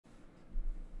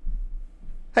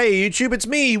Hey YouTube, it's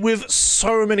me with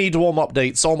so many DWOM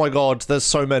updates. Oh my god, there's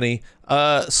so many.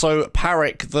 So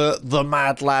Parik, the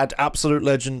mad lad, absolute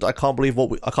legend. I can't believe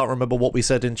I can't remember what we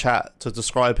said in chat to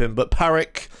describe him, but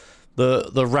Parik, the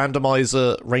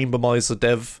randomizer, randomizer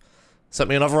dev, sent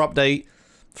me another update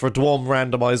for a DWOM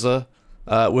randomizer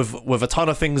with a ton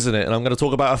of things in it, and I'm going to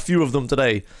talk about a few of them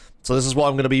today. So this is what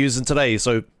I'm going to be using today.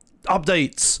 So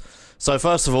updates. So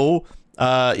first of all,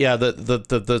 yeah,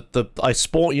 I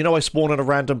spawn, you know, I spawn in a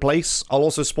random place. I'll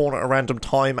also spawn at a random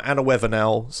time and a weather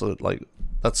now. So like,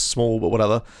 that's small, but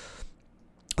whatever.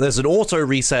 There's an auto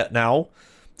reset now.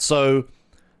 So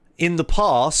in the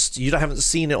past, you haven't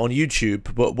seen it on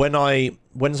YouTube, but when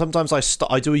sometimes I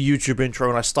do a YouTube intro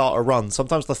and I start a run,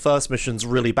 sometimes the first mission's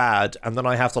really bad, and then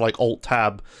I have to like alt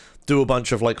tab, do a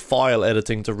bunch of like file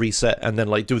editing to reset, and then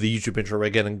like do the YouTube intro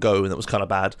again and go, and that was kind of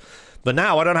bad. But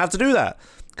now I don't have to do that.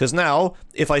 Because now,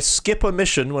 if I skip a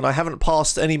mission when I haven't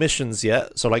passed any missions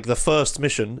yet, so like the first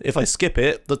mission, if I skip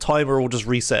it, the timer will just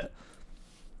reset.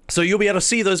 So you'll be able to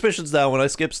see those missions now when I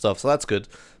skip stuff, so that's good.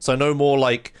 So no more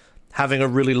like having a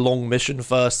really long mission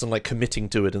first and like committing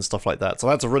to it and stuff like that. So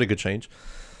that's a really good change.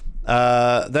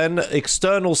 Then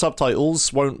external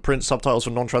subtitles won't print subtitles for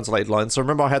non-translated lines. So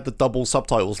remember I had the double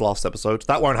subtitles last episode?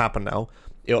 That won't happen now.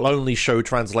 It'll only show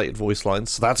translated voice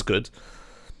lines, so that's good.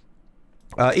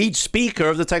 Each speaker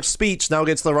of the text-to-speech now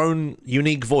gets their own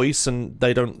unique voice, and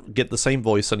they don't get the same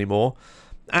voice anymore.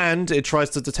 And it tries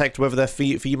to detect whether they're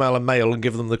female and male and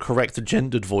give them the correct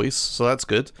gendered voice, so that's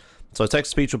good. So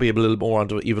text-to-speech will be a little more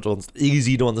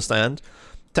easy to understand.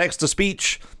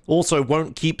 Text-to-speech also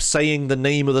won't keep saying the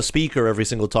name of the speaker every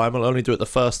single time, it'll only do it the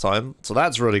first time, so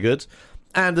that's really good.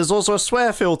 And there's also a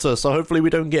swear filter, so hopefully we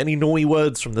don't get any naughty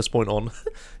words from this point on.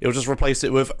 It'll just replace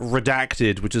it with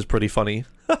redacted, which is pretty funny.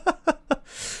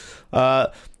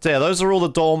 So yeah, those are all the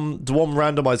DWOM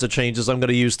randomizer changes I'm going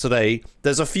to use today.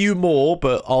 There's a few more,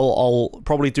 but I'll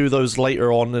probably do those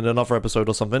later on in another episode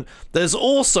or something. There's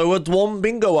also a DWOM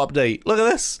bingo update. Look at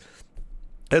this.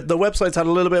 The website's had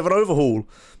a little bit of an overhaul.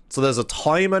 So there's a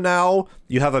timer now.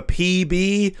 You have a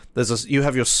PB. You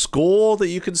have your score that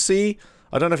you can see.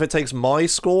 I don't know if it takes my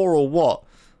score or what.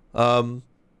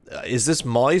 Is this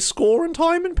my score in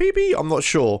time in PB? I'm not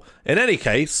sure. In any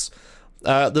case,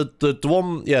 the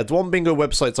DWOM bingo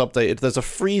website's updated. There's a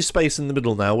free space in the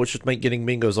middle now, which should make getting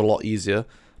bingos a lot easier.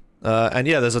 And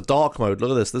yeah, there's a dark mode.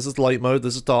 Look at this. This is light mode.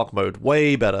 This is dark mode.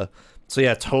 Way better. So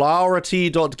yeah,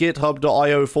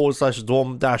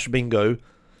 clarity.github.io/DWOM-bingo.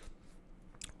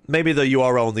 Maybe the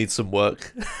URL needs some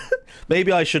work.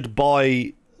 Maybe I should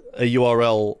buy a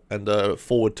URL and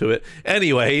forward to it.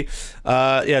 Anyway,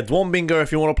 yeah, DWOM bingo.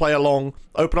 If you want to play along,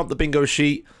 open up the bingo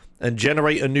sheet and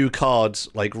generate a new card,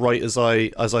 like right as I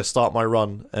start my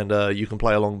run, and you can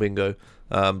play along bingo.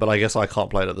 But I guess I can't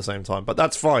play it at the same time, but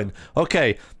that's fine.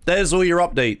 Okay, there's all your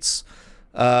updates.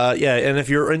 Yeah, and if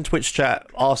you're in Twitch chat,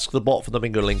 ask the bot for the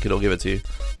bingo link, it'll give it to you.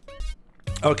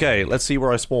 Okay, let's see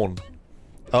where I spawn.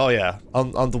 Oh yeah,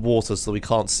 underwater, so we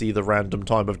can't see the random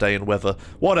time of day and weather.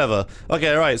 Whatever.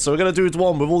 Okay, right, so we're gonna do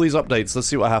DWOM with all these updates. Let's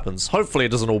see what happens. Hopefully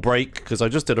it doesn't all break, because I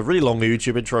just did a really long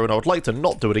YouTube intro and I would like to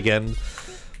not do it again.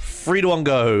 3, 2, 1,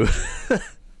 go.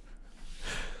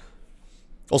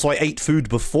 Also, I ate food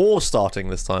before starting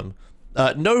this time.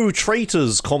 No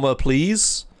traitors, comma,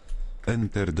 please.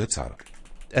 Enter the jar.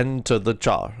 Enter the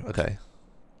jar, okay.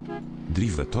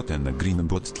 Drive toten green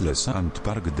bottles and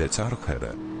park the jar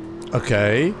here.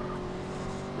 Okay.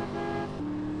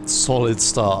 Solid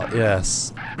start,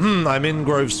 yes. I'm in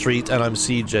Grove Street and I'm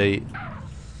CJ.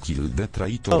 Kill the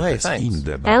traitor. Oh, hey, thanks.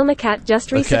 Elmacat just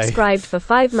resubscribed for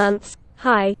 5 months.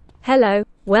 Hi, hello,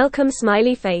 welcome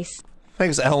smiley face.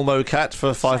 Thanks Elmo Cat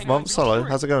for 5 months. Hello,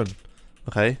 how's it going?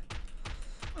 Okay.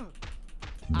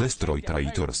 Destroy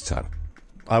traitor's jar.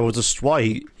 I will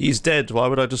destroy. He's dead. Why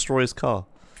would I destroy his car?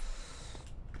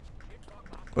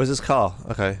 Where's his car?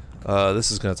 Okay.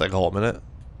 This is gonna take a hot minute.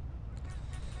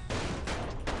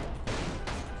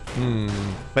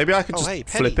 Maybe I could just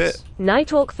flip it.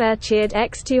 Nighthawk Fair cheered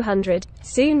X200.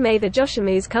 Soon may the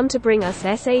Joshamus come to bring us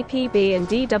SAPB and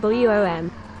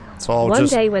DWOM. So I'll One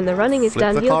just day when the running is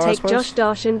done, he'll car, take Josh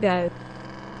Dash and go.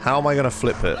 How am I gonna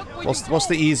flip it? What's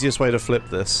the easiest way to flip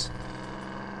this?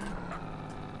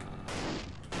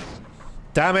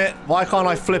 Damn it! Why can't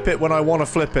I flip it when I want to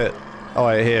flip it? Oh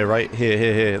wait, here, right?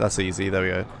 Here. That's easy. There we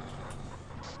go.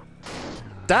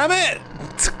 Damn it!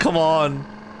 Come on!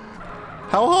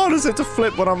 How hard is it to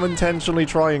flip when I'm intentionally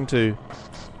trying to?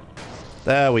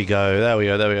 There we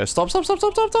go. Stop.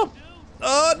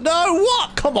 No,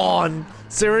 what? Come on!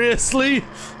 Seriously?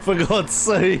 For God's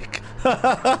sake.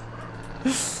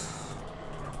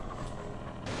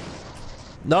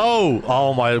 No!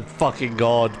 Oh my fucking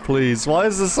god, please. Why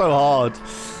is this so hard?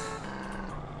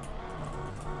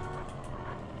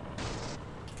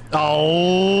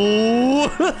 Oh!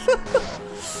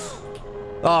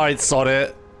 Alright, sod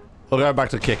it. We're going back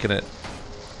to kicking it.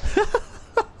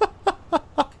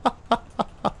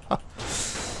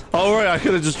 Oh right, I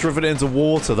could have just driven it into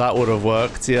water. That would have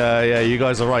worked. Yeah, yeah, you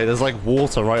guys are right. There's like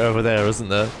water right over there, isn't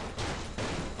there?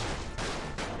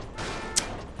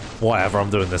 Whatever, I'm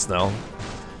doing this now.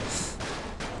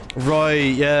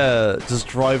 Right, yeah. Just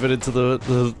drive it into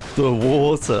the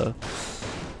water.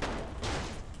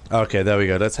 Okay, there we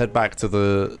go. Let's head back to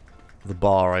the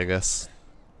bar, I guess.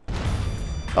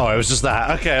 Oh, it was just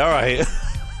that. Okay, alright.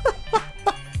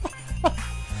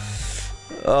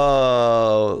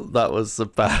 Oh, that was a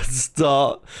bad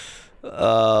start.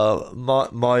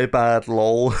 My bad,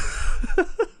 lol.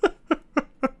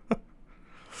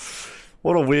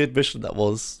 What a weird mission that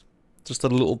was. Just a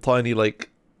little tiny, like,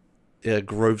 yeah,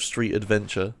 Grove Street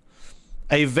adventure.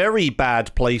 A very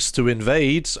bad place to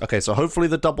invade. Okay, so hopefully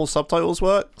the double subtitles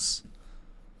works.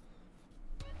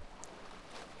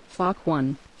 Fuck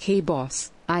 1. Hey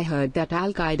boss, I heard that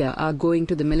Al-Qaeda are going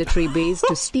to the military base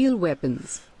to steal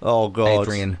weapons. Oh god.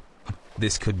 Adrian,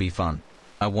 this could be fun.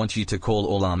 I want you to call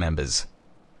all our members.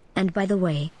 And by the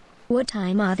way, what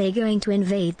time are they going to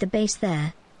invade the base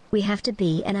there? We have to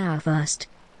be an hour first.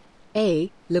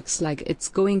 Looks like it's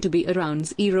going to be around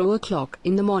 0 o'clock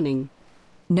in the morning.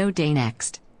 No day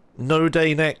next. No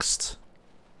day next.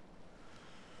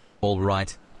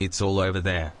 Alright, it's all over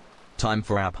there. Time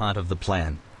for our part of the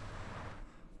plan.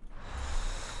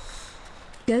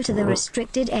 Go to the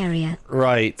restricted area.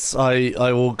 Right,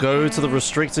 I will go to the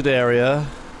restricted area.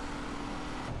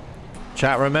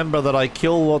 Chat, remember that I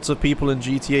kill lots of people in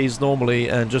GTAs normally,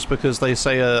 and just because they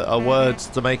say a word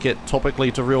to make it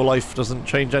topically to real life doesn't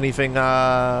change anything.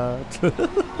 Oh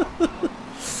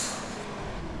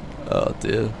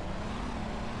dear.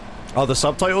 Are the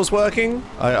subtitles working?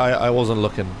 I wasn't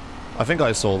looking. I think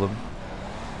I saw them.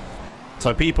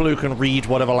 So people who can read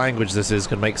whatever language this is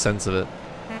can make sense of it.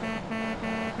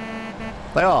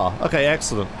 They are. Okay,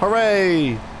 excellent.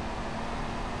 Hooray!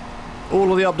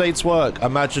 All of the updates work.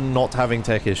 Imagine not having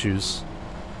tech issues.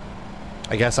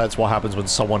 I guess that's what happens when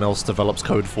someone else develops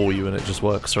code for you and it just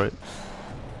works, right?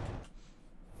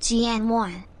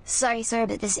 GN1. Sorry sir,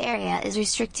 but this area is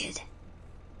restricted.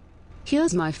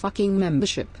 Here's my fucking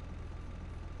membership.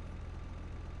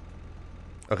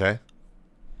 Okay.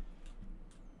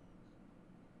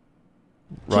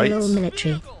 Right. Kill all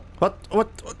military. What?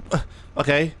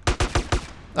 Okay.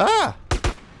 Ah!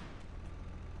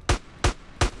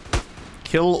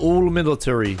 Kill all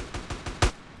military.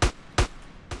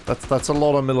 That's a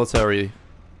lot of military.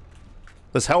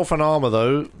 There's health and armor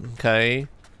though. Okay.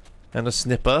 And a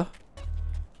snipper.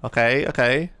 Okay,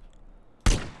 okay.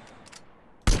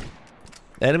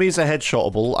 Enemies are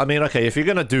headshotable. I mean, okay, if you're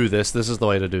gonna do this, this is the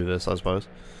way to do this, I suppose.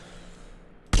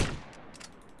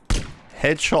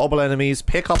 Headshotable enemies,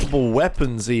 pick-upable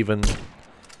weapons even.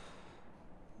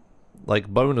 Like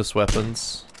bonus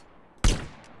weapons.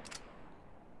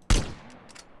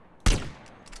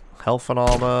 Health and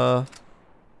armor.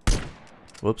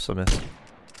 Whoops, I missed.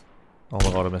 Oh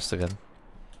my god, I missed again.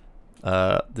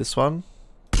 This one.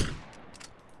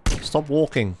 Stop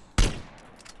walking.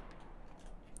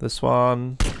 This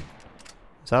one.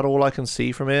 Is that all I can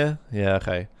see from here? Yeah,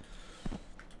 okay.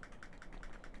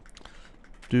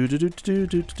 Yeah,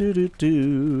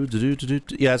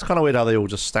 it's kind of weird how they all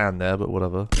just stand there, but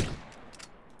whatever.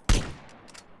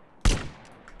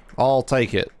 I'll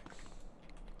take it.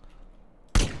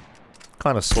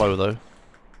 Kind of slow though.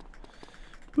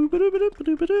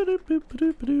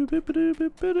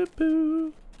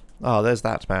 Oh, there's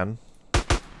that man.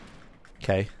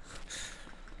 Okay.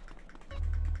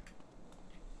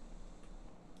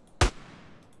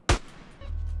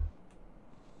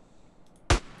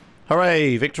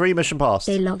 Hooray! Victory! Mission passed.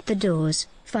 They locked the doors.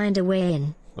 Find a way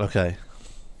in. Okay.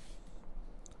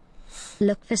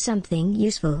 Look for something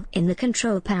useful in the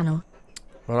control panel.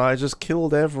 Well, I just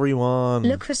killed everyone.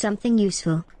 Look for something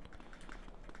useful.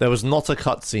 There was not a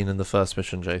cutscene in the first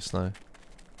mission, Jace, no.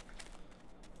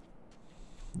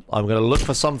 I'm gonna look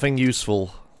for something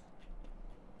useful.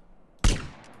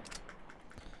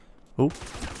 Ooh.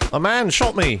 A man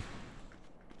shot me!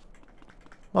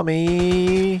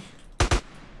 Mummy!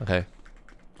 Okay.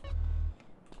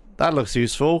 That looks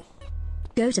useful.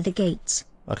 Go to the gates.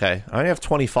 Okay, I only have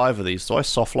 25 of these. Do I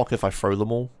soft lock if I throw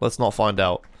them all? Let's not find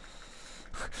out.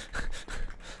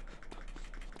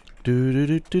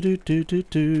 Free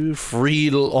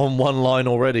on one line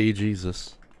already,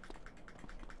 Jesus.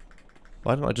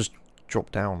 Why didn't I just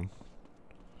drop down?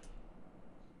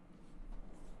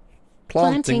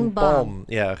 Planting bomb.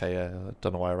 Yeah, okay, yeah. I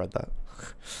don't know why I read that.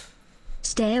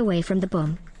 Stay away from the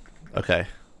bomb. Okay.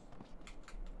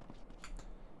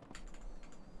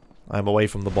 I'm away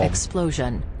from the bomb.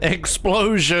 Explosion.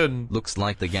 Explosion! Looks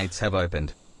like the gates have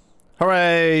opened.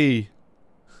 Hooray!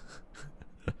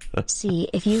 See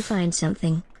if you find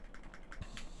something.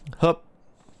 Hup.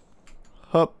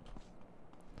 Hup.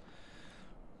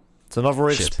 It's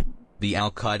another Shit. The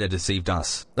Al-Qaeda deceived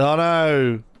us. Oh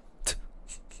no!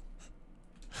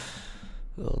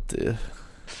 Oh dear.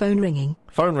 Phone ringing.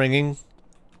 Phone ringing.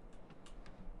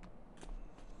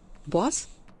 Boss?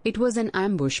 It was an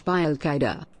ambush by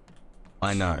Al-Qaeda.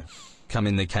 I know. Come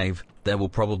in the cave. They will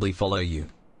probably follow you.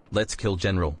 Let's kill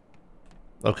General.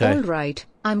 Okay. Alright,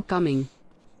 I'm coming.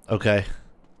 Okay.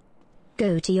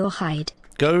 Go to your hide.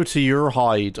 Go to your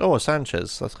hide. Oh, a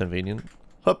Sanchez. That's convenient.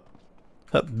 Hup.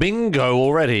 Hup. Bingo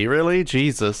already. Really?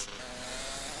 Jesus.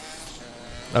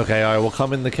 Okay, I will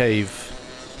come in the cave.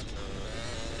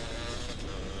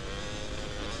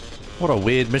 What a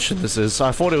weird mission this is.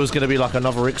 I thought it was going to be like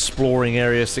another exploring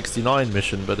Area 69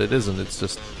 mission, but it isn't. It's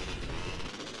just...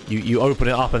 You open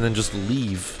it up and then just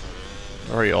leave.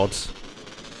 Very odd.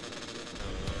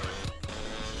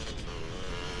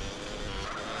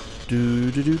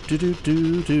 Do do do do do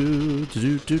do do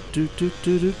do do do do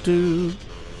do do do.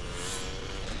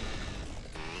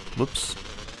 Whoops.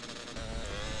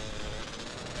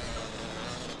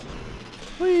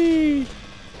 Whee!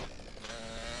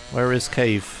 Where is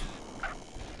cave?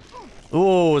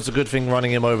 Oh, it's a good thing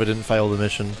running him over didn't fail the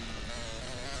mission.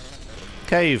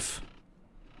 Cave.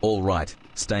 All right.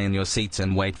 Stay in your seats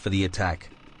and wait for the attack.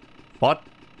 What?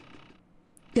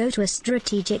 Go to a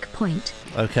strategic point.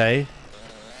 Okay.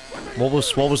 What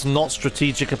was not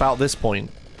strategic about this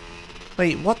point?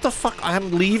 Wait, what the fuck?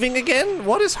 I'm leaving again?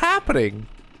 What is happening?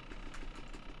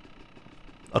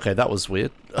 Okay, that was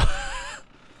weird.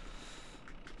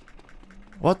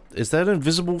 What? Is there an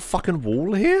invisible fucking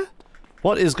wall here?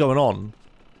 What is going on?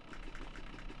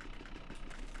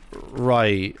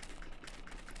 Right.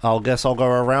 I'll guess I'll go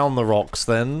around the rocks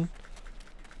then.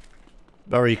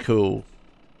 Very cool.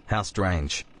 How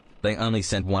strange. They only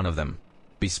sent one of them.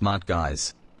 Be smart,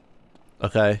 guys.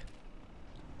 Okay.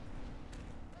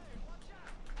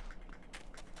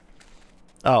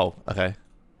 Oh, okay.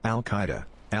 Al-Qaeda,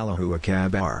 Allahu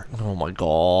Akbar. Oh my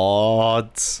god.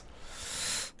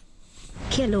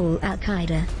 Kill all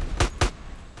Al-Qaeda.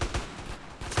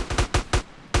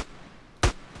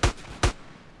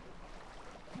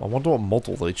 I wonder what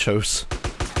model they chose.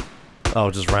 Oh,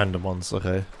 just random ones,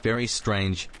 okay. Very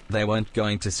strange. They weren't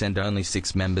going to send only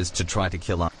 6 members to try to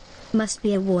kill us. Must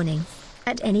be a warning.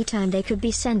 At any time they could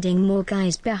be sending more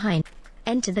guys behind.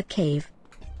 Enter the cave.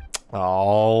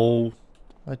 Oh.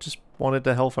 I just wanted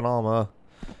the health and armor.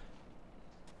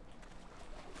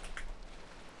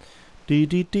 Dee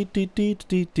dee dee dee dee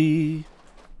dee dee.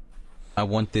 I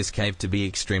want this cave to be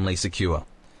extremely secure.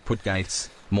 Put gates,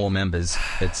 more members,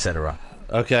 etc.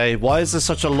 Okay, why is there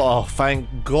such a long... Oh, thank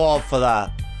God for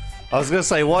that. I was gonna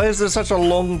say, why is there such a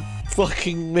long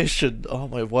fucking mission? Oh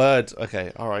my word.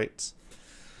 Okay, alright.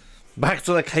 Back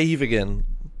to the cave again.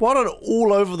 What an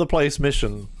all over the place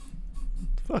mission.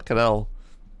 Fucking hell.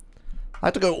 I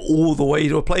had to go all the way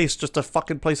to a place just to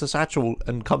fucking place a satchel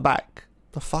and come back.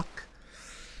 The fuck?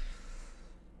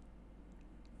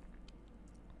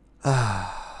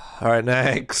 Alright,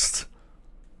 next.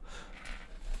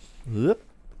 Yep.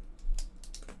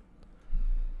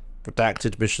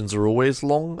 Redacted missions are always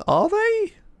long. Are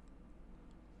they?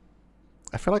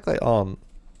 I feel like they aren't.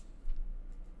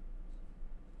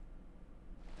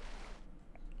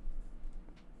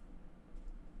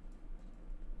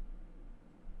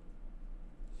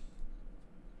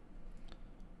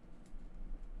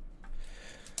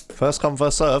 First come,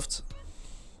 first served.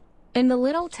 In the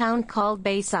little town called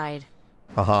Bayside.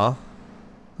 Uh-huh.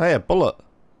 Hey, a bullet.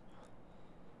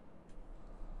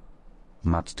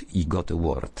 Matcht I got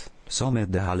word. Some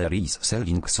de halleries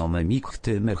selling some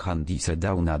michte merchandise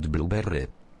down at Blueberry.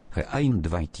 He ain't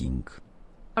waiting.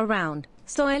 Around,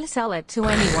 so I'll sell it to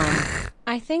anyone.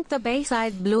 I think the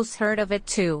Bayside Blues heard of it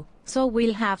too, so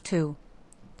we'll have to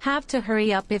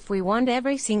hurry up if we want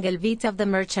every single bit of the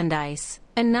merchandise,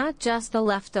 and not just the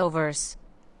leftovers.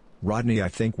 Rodney, I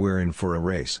think we're in for a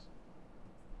race.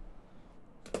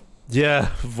 Yeah,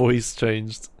 voice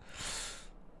changed.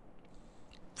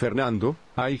 Fernando,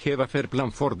 I have a fair plan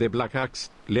for the Black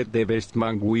Axe. Let the best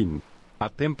man win. A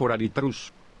temporary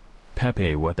truce.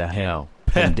 Pepe, what the hell?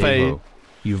 Pepe. Pendejo.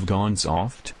 You've gone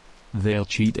soft? They'll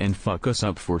cheat and fuck us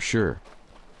up for sure.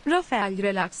 Rafael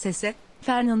relaxese.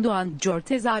 Fernando and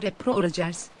Jortezare pro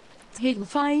Rogers. He'll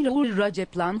find all Roger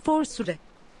plan for sure.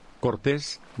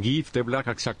 Cortez, give the Black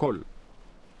Axe a call.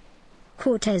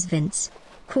 Cortez Vince.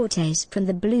 Cortez from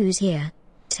the Blues here.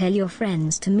 Tell your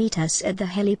friends to meet us at the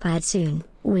helipad soon.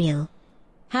 We'll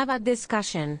have a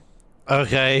discussion.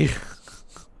 Okay.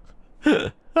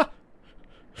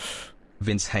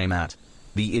 Vince, hey Matt.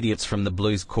 The idiots from the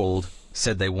Blues called,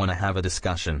 said they want to have a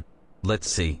discussion. Let's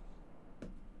see.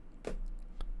 Do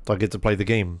I get to play the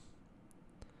game?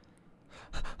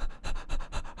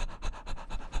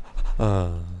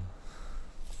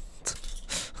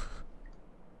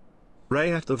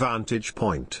 Ray at the vantage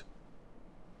point.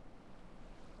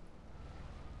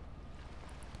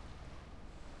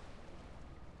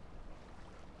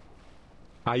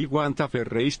 I want a fair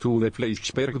race to the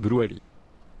Fleischberg Brewery.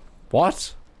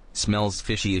 What? Smells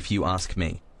fishy if you ask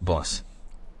me, boss.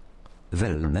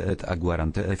 Velne et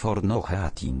aguarante for no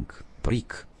hating,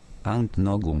 prick. And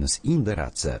no guns in the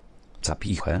ratze.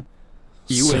 Zapiche.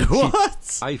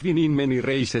 What? I've been in many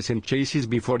races and chases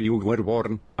before you were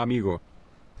born, amigo.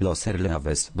 Los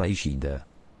erleaves baishide.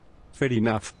 Fair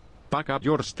enough. Pack up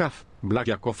your stuff,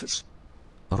 Blakiakows.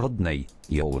 Rodney,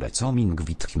 joure coming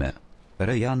witchme.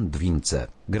 Rejan dwince,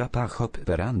 grapa hop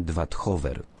perand wat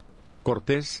hover.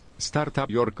 Cortez, start up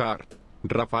your car.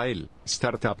 Rafael,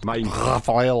 start up mine.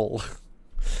 Rafael.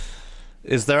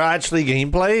 Is there actually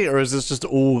gameplay, or is this just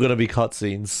all gonna be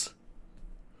cutscenes?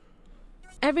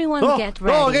 Everyone get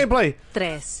ready. Oh, gameplay!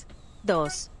 3, 2,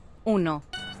 1.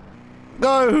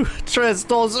 Go! 3,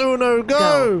 2, 1,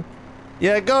 go!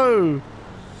 Yeah, go!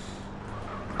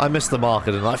 I missed the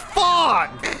marker, didn't I?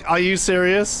 Fuck! Are you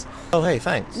serious? Oh, hey,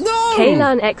 thanks. No!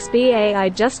 Kaylan XBA, I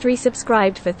just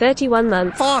resubscribed for 31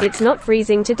 months. Fuck. It's not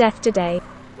freezing to death today.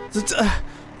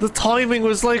 The timing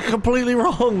was like completely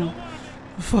wrong.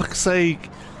 For fuck's sake.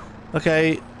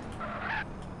 Okay.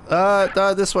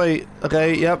 This way.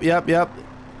 Okay, yep.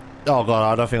 Oh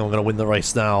god, I don't think I'm gonna win the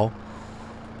race now.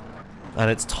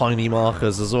 And it's tiny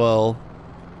markers as well.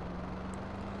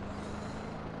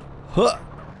 Huh.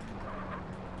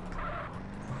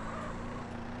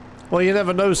 Well, you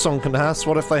never know, Sonkenhass.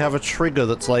 What if they have a trigger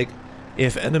that's like,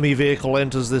 if enemy vehicle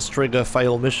enters this trigger,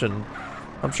 fail mission?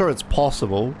 I'm sure it's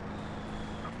possible.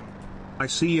 I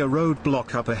see a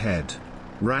roadblock up ahead.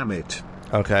 Ram it.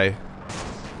 Okay.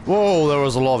 Whoa, there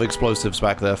was a lot of explosives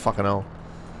back there. Fucking hell.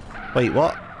 Wait,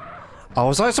 what? Oh,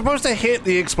 was I supposed to hit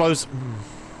the explosive?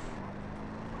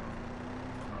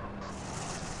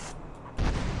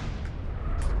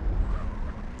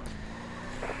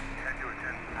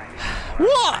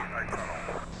 What?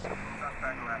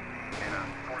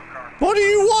 What do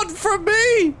you want from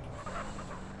me?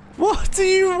 What do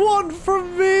you want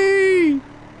from me?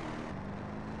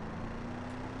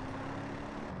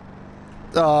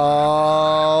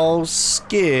 Oh,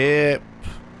 skip.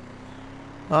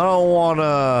 I don't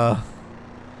wanna.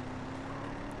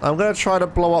 I'm gonna try to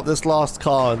blow up this last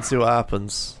car and see what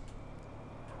happens.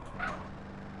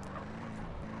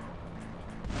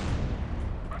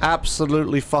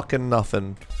 Absolutely fucking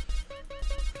nothing.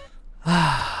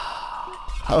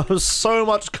 That was so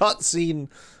much cutscene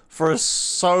for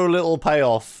so little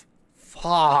payoff.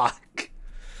 Fuck.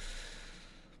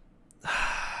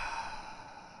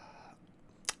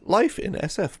 Life in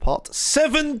SF Part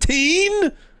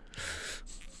 17?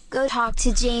 Go talk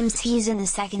to James, he's in the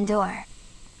second door.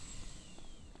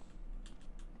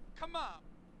 Come on.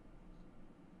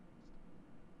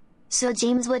 So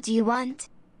James, what do you want?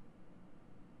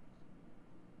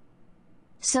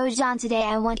 So John, today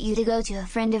I want you to go to a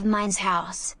friend of mine's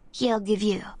house. He'll give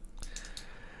you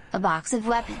a box of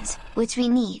weapons, which we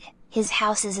need. His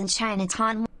house is in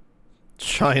Chinatown.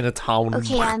 Chinatown.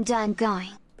 Okay, I'm done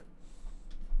going.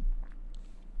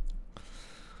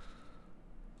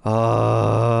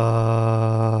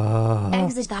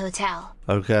 Exit the hotel.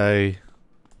 Okay.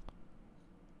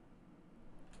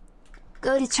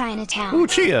 Go to Chinatown. Ooh,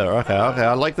 cheer. Okay,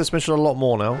 I like this mission a lot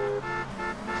more now.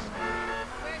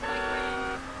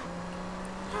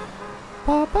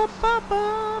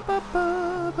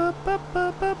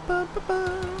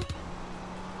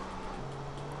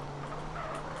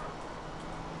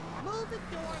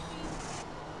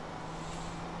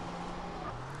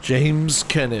 James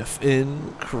Kenneth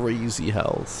in Crazy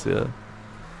House, yeah.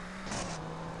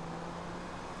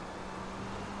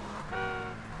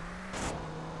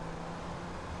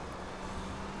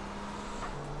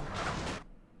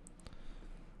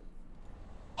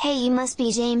 Hey, you must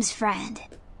be James' friend.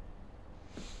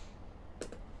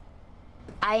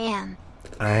 I am.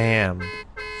 I am.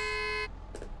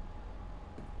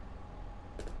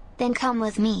 Then come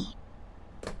with me.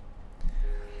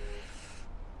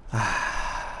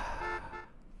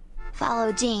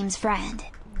 Follow James' friend.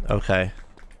 Okay.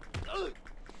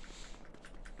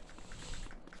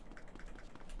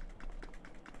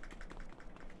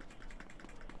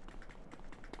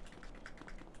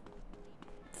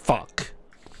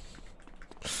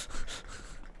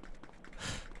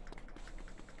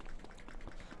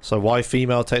 So why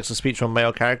female text-to-speech on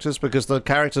male characters? Because the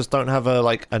characters don't have a,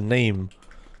 like, a name.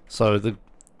 So the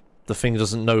thing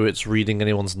doesn't know it's reading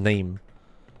anyone's name.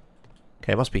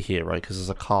 Okay, it must be here, right? Because there's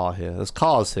a car here. There's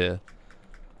cars here.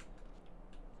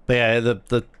 But yeah,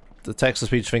 the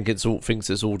text-to-speech thinks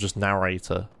it's all just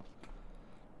narrator.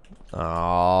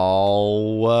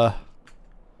 Oh.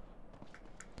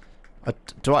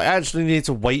 Do I actually need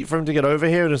to wait for him to get over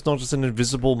here and it's not just an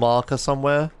invisible marker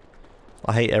somewhere?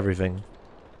 I hate everything.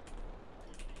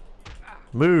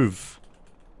 Move.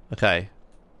 Okay.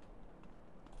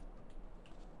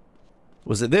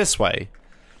 Was it this way?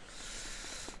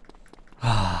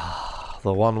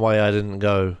 The one way I didn't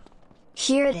go.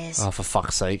 Here it is. Oh, for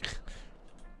fuck's sake.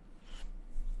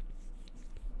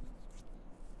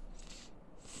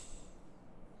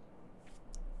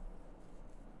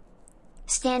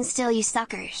 Stand still, you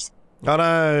suckers. Oh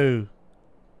no!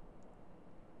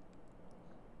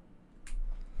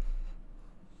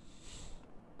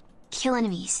 Kill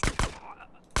enemies.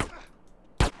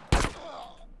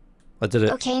 I did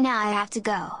it. Okay, now I have to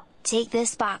go. Take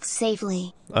this box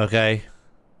safely. Okay.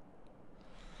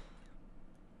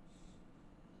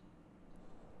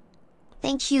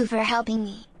 Thank you for helping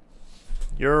me.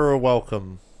 You're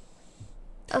welcome.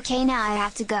 Okay, now I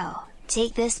have to go.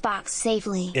 Take this box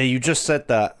safely. Yeah, you just said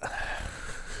that. Are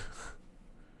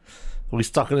we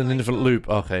stuck in an infinite loop?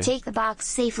 Okay. Take the box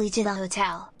safely to the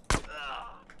hotel.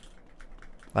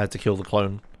 I had to kill the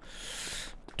clone.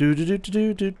 Do.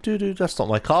 That's not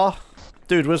my car.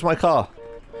 Dude, where's my car?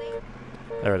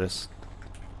 There it is.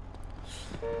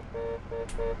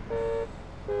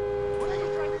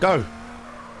 Go!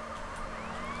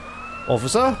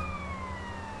 Officer?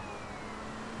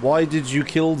 Why did you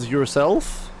kill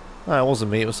yourself? No, it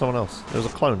wasn't me, it was someone else. It was a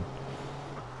clone.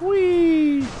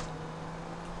 Whee!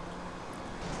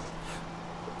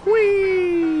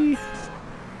 Whee!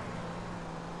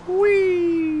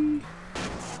 Whee!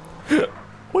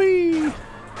 Whee!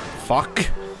 Fuck.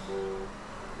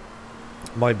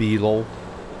 My B lol.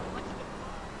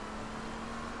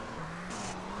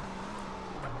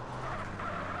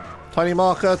 Tiny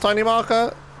marker, tiny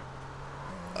marker!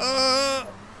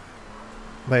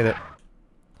 Made it.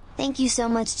 Thank you so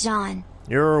much, John.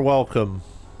 You're welcome.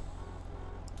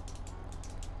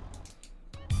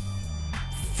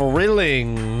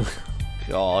 Thrilling.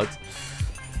 God.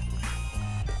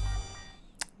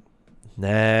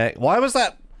 Nah. Why was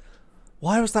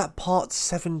that part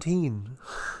 17?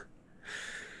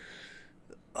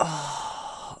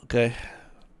 Oh, okay.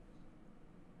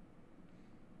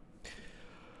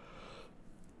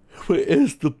 Where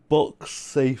is the box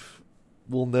safe?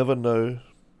 We'll never know.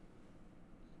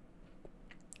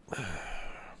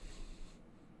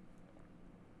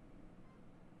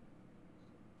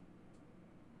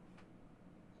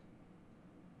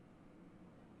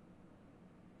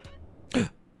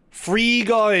 Three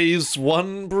guys,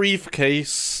 one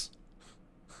briefcase.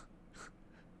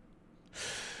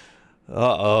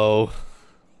 Uh-oh.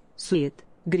 Sweet.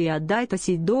 Gradite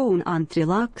sit down and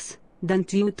relax,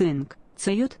 don't you think,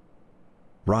 Sayut?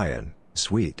 Ryan,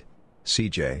 sweet.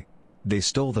 CJ. They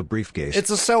stole the briefcase.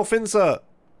 It's a self-insert.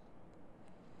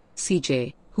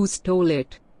 CJ, who stole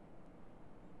it?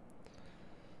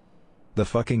 The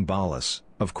fucking Ballas,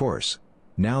 of course.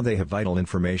 Now they have vital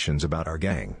informations about our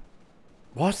gang.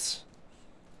 What?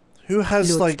 Who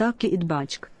has like... What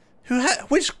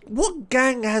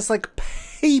gang has like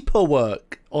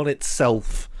paperwork on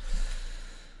itself?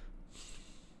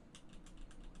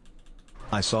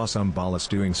 I saw some Ballas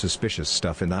doing suspicious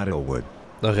stuff in Idlewood.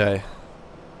 Okay.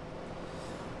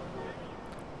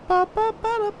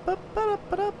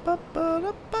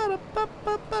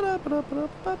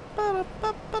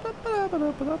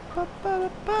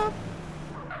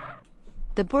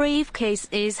 The briefcase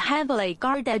is heavily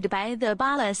guarded by the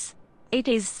Ballas. It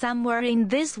is somewhere in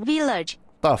this village.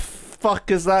 The fuck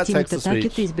is that text to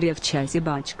speech?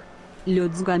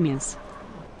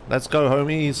 Let's go,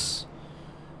 homies.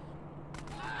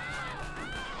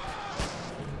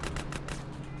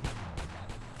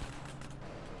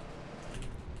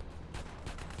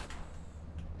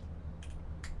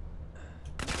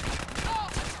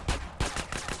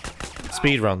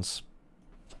 Speedruns.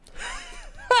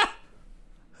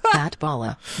 Fat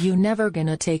Balla, you never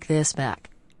gonna take this back.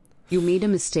 You made a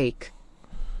mistake.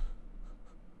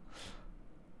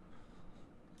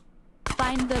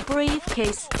 Find the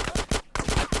briefcase.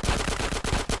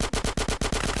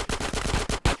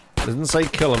 It doesn't say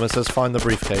kill them, it says find the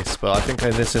briefcase, but I think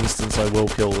in this instance I will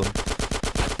kill them.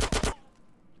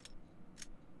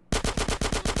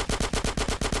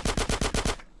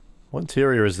 What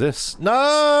interior is this?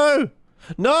 No!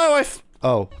 No,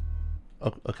 oh,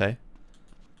 okay.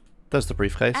 There's the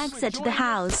briefcase. Exit the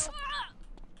house.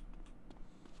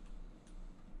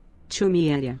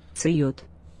 Чумели, цают.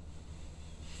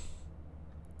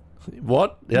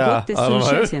 What? Yeah, Вот ты I don't know.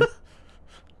 слушайся.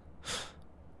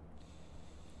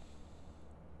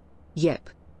 Yep.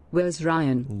 Where's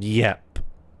Ryan? Yep.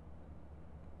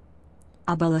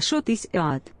 Абалашотись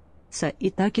ад. Са и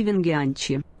таки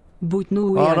венгянчи. Будь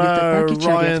ну Oh no, таки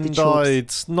Ryan чагяхты died.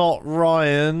 It's not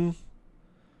Ryan.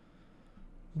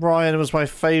 Ryan was my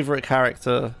favourite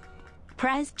character.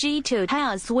 Press G to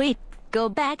house suite. Go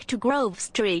back to Grove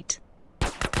Street.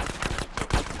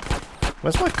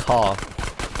 Where's my car?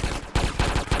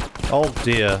 Oh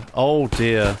dear. Oh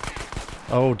dear.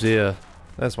 Oh dear.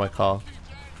 There's my car.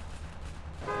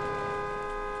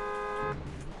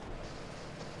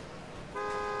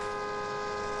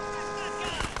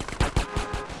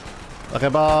 Okay,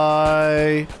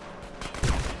 bye.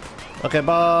 Okay,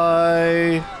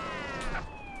 bye.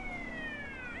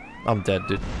 I'm dead,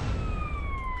 dude.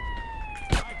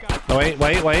 Oh,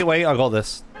 wait. I got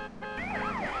this.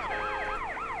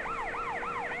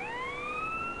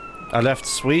 I left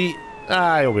sweet.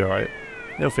 Ah, he'll be alright.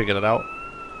 He'll figure it out.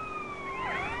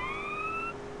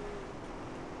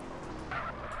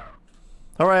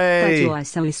 Hooray!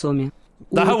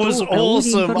 That was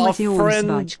awesome! Our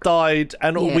friend died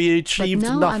and we achieved but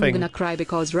now nothing. I'm gonna cry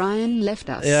because Ryan left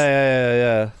us.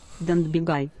 Yeah. Don't be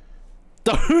guy.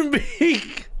 Don't be...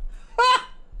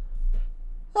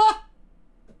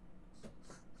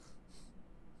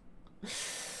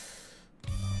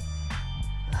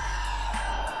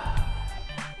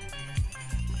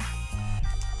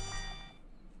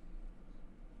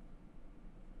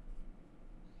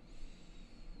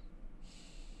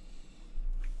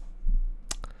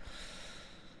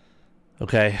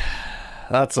 Okay,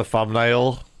 that's a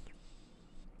thumbnail.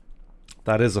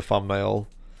 That is a thumbnail.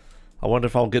 I wonder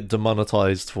if I'll get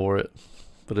demonetized for it.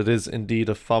 But it is indeed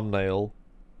a thumbnail.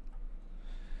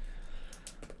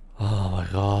 Oh my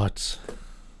god.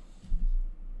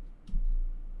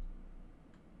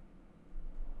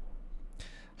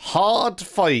 Hard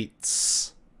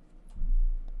fights.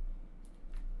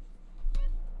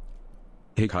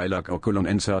 Hekajlak okulon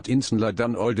ensert insnla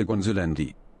dan olde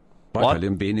gonsulendi.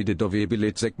 Bakalim beni de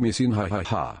dovebilet sekmisin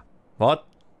ha. What?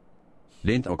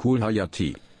 Lent okul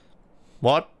hayati.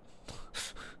 What?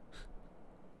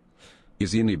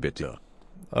 Isini bitte.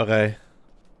 Okay.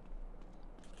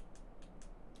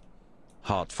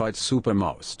 Hard fights super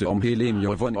mouse. The Helen,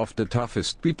 you're one of the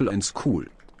toughest people in school.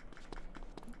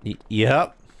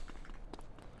 Yep.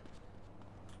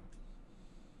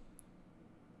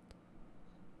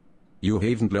 You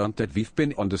haven't learned that we've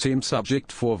been on the same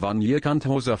subject for 1 year, can't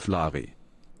hosa flari.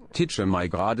 Teacher my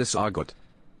grades are good.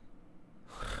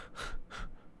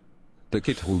 The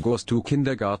kid who goes to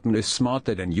kindergarten is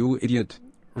smarter than you, idiot.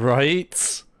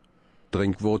 Right.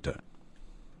 Drink water.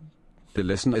 The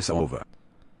lesson is over.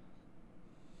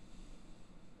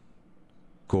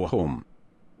 Go home.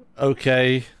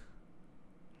 Okay.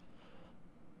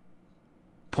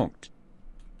 Punkt.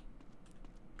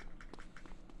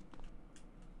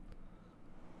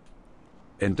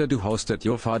 Enter the house that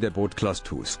your father bought class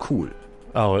to school.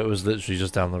 Oh, it was literally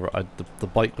just down the road. The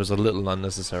bike was a little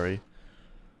unnecessary.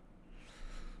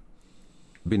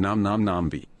 Binam nam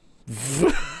nambi.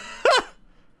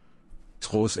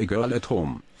 Throws a girl at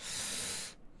home.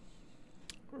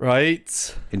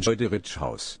 Right. Enjoy the rich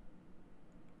house.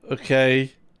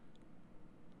 Okay.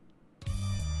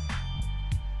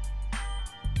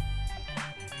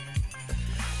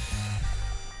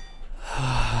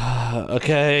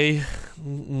 Okay.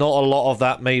 Not a lot of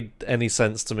that made any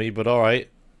sense to me, but alright.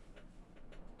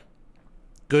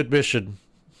 Good mission.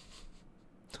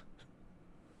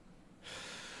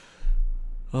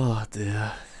 Oh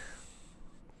dear.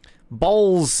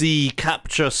 Ballsy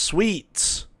capture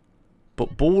sweet.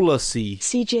 But ballersy.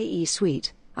 CJE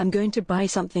sweet. I'm going to buy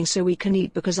something so we can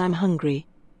eat because I'm hungry.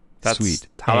 That's Sweet.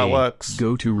 how that works.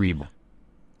 Go to Reba.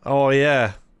 Oh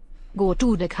yeah. Go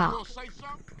to the car.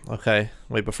 Okay.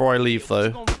 Wait, before I leave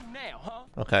though.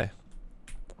 Okay.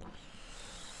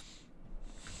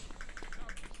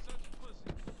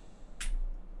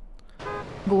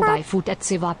 Go by foot at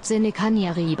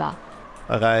Sevapzenikania Riba.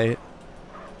 Okay.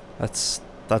 That's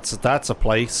a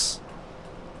place.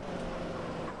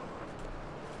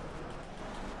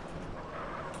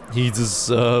 He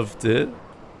deserved it.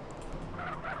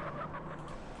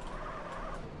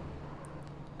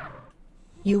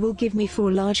 You will give me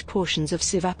 4 large portions of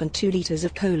Sivap and 2 liters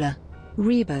of cola.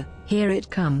 Reba, here it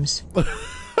comes.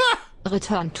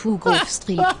 Return to Grove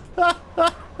Street.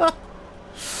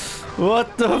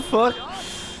 What the fuck?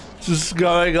 Just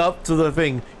going up to the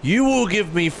thing. You will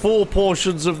give me 4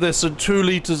 portions of this and 2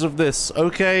 liters of this.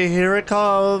 Okay, here it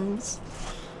comes.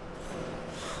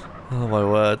 Oh my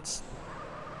words.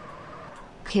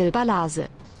 Kilbalaze.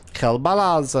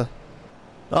 Kilbalaze.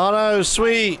 Oh no,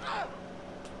 sweet.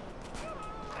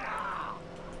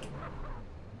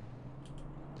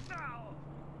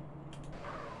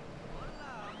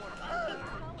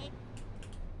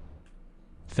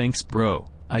 Thanks, bro.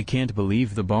 I can't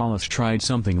believe the Ballas tried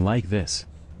something like this.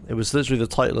 It was literally the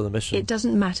title of the mission. It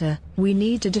doesn't matter. We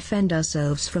need to defend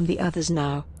ourselves from the others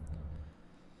now.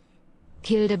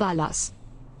 Kill the Ballas.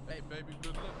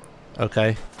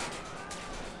 Okay.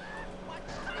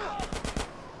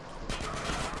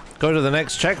 Go to the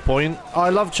next checkpoint. I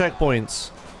love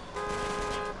checkpoints.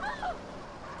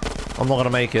 I'm not gonna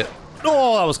make it.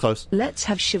 Oh, that was close. Let's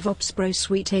have Shivops, bro,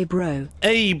 sweet hey bro.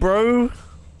 Hey bro.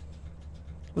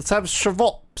 Let's have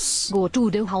Shivops. Go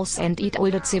to the house and eat all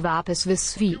the Sevapes with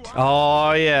sweet.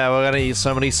 Oh yeah, we're gonna eat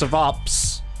so many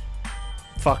Sevops.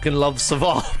 Fucking love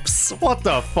Sevops. What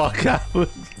the fuck happened?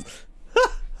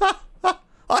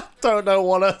 I don't know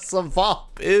what a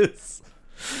Sevop is.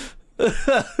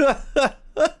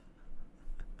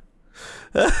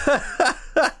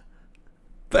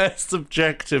 Best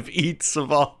objective, eat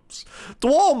Sevops.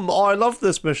 DWOM, oh, I love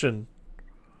this mission.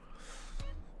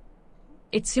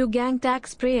 It's your gang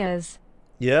tax prayers.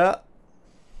 Yeah.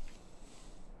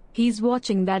 He's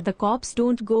watching that the cops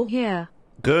don't go here.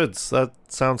 Good, that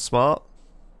sounds smart.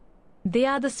 They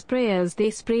are the sprayers. They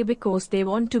spray because they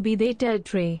want to be their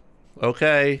territory.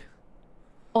 Okay.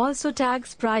 Also tag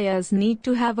sprayers need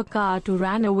to have a car to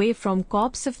run away from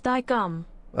cops if they come.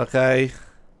 Okay.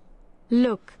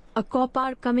 Look, a cop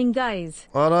are coming, guys.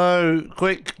 Oh no,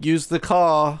 quick, use the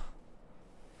car.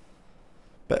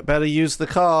 Better use the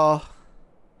car.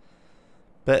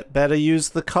 Better use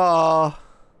the car.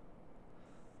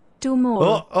 2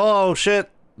 more. Oh shit.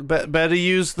 Better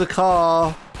use the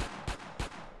car.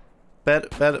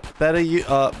 Better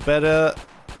use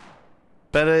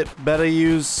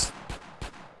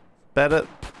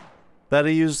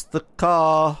the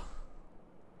car.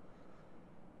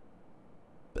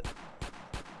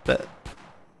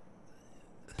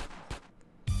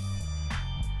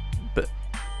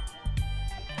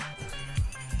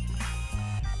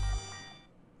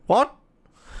 What?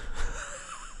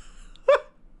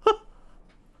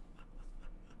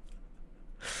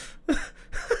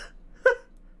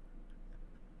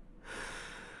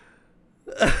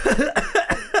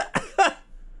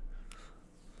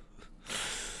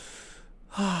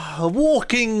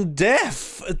 Walking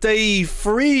Death, day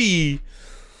 3.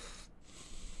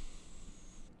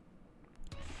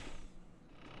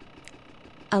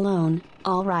 Alone,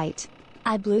 alright.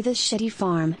 I blew this shitty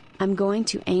farm. I'm going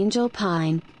to Angel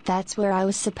Pine, that's where I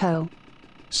was supposed.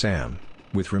 Sam,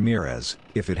 with Ramirez,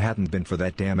 if it hadn't been for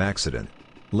that damn accident.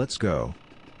 Let's go.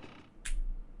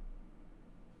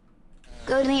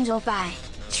 Go to Angel Pine.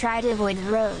 Try to avoid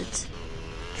the roads.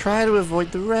 Try to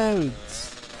avoid the roads.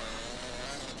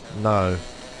 No.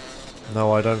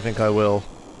 No, I don't think I will.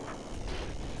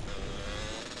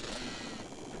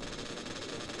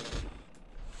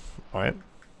 Alright.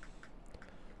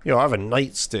 Yo, I have a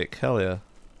nightstick. Hell yeah.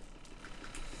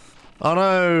 Oh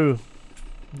no!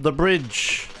 The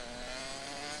bridge.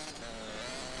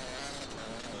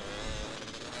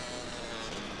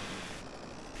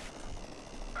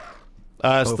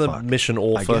 It's oh, the fuck. mission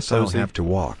author. I guess I'll have to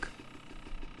walk.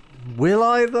 Will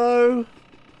I though?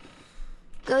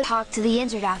 Go talk to the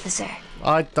injured officer.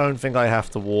 I don't think I have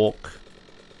to walk.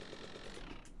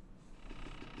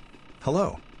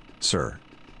 Hello, sir.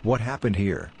 What happened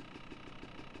here?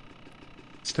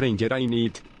 Stranger, I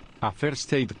need a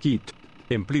first aid kit.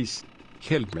 And please,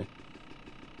 help me.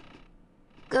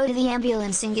 Go to the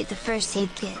ambulance and get the first aid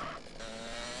kit.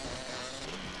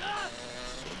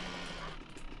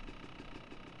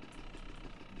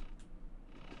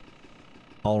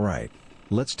 Alright.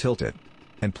 Let's tilt it.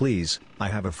 And please, I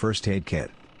have a first aid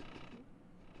kit.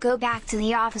 Go back to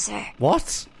the officer.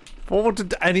 What? What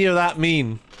did any of that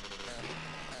mean?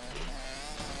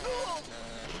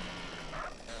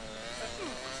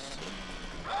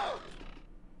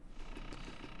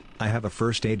 I have a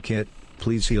first aid kit.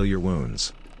 Please heal your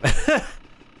wounds.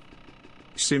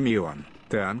 Simeon,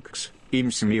 thanks,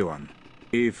 Simeon.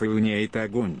 If you need a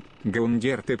gun,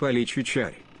 гундерте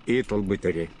поличучай, it'll be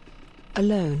there.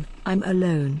 Alone, I'm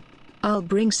alone. I'll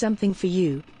bring something for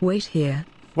you. Wait here.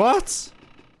 What?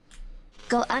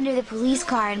 Go under the police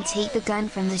car and take the gun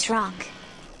from the trunk.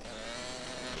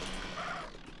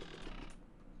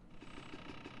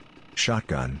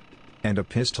 Shotgun. And a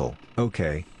pistol.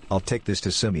 Okay, I'll take this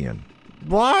to Simeon.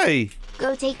 Why?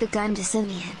 Go take the gun to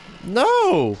Simeon.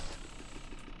 No!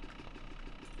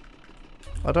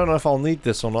 I don't know if I'll need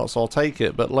this or not, so I'll take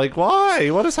it, but like, why?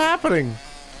 What is happening?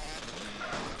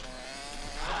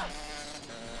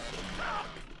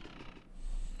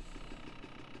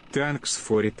 Thanks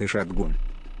for it, shotgun.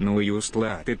 No use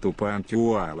lati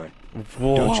tupantuala.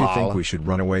 Don't you think we should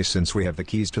run away since we have the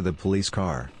keys to the police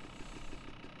car?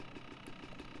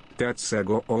 That's a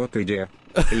go out idea.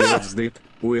 Let's do it.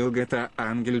 We'll get a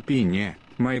angel piña.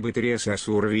 My Teresa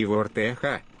survivor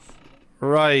teja.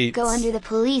 Right. Go under the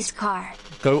police car.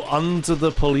 Go under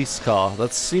the police car.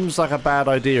 That seems like a bad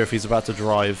idea if he's about to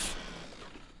drive.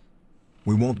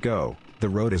 We won't go. The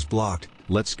road is blocked.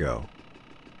 Let's go.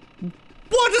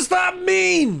 What does that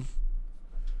mean?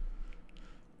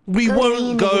 We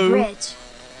won't go.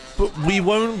 But we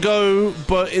won't go,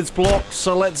 but it's blocked,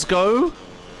 so let's go.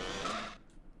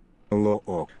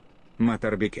 Lo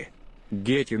Matarbike.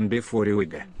 Get in before you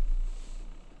go.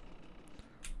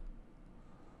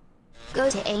 Go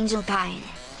to Angel Pine.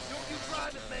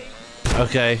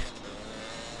 Okay.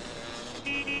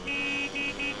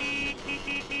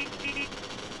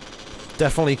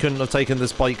 Definitely couldn't have taken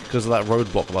this bike because of that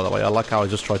roadblock, by the way. I like how I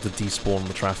just tried to despawn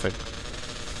the traffic.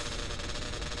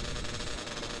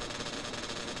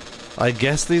 I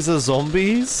guess these are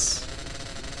zombies?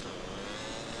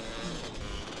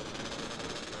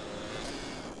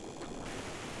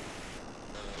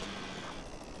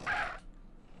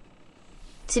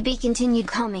 To be continued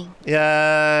coming. Yay!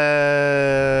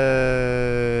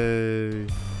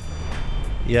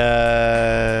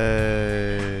 Yay!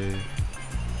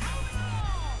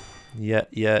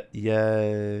 Yay!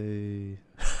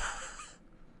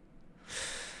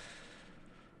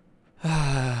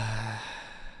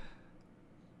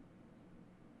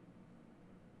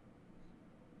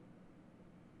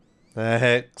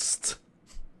 Next.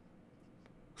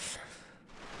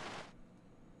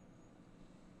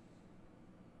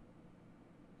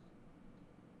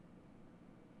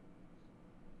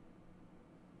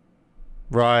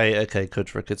 Right, okay,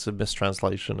 Kudrick, it's a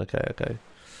mistranslation. Okay.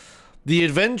 The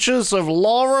Adventures of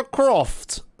Lara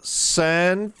Croft,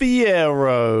 San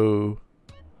Fierro.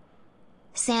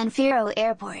 San Fierro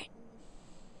Airport.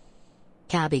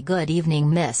 Cabby, good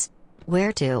evening, miss.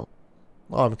 Where to?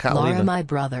 Oh, I'm Catalina. Lara, my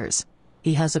brothers.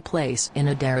 He has a place in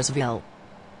Adairsville.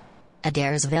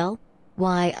 Adairsville?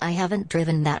 Why, I haven't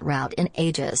driven that route in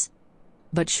ages.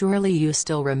 But surely you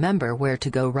still remember where to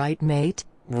go, right, mate?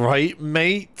 Right,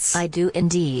 mate? I do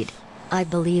indeed. I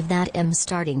believe that I'm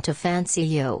starting to fancy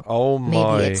you. Oh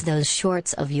my. Maybe it's those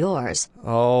shorts of yours.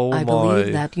 Oh my. I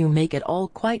believe that you make it all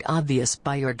quite obvious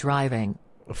by your driving.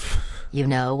 You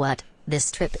know what? This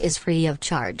trip is free of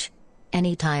charge.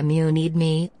 Anytime you need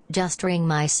me, just ring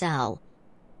my cell.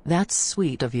 That's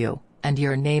sweet of you, and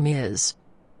your name is?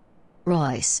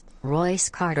 Royce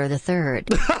Carter III.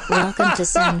 Welcome to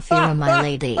San Fierro, my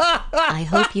lady. I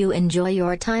hope you enjoy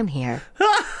your time here.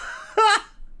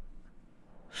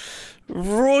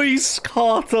 Royce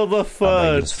Carter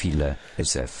III.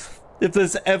 If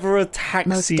there's ever a taxi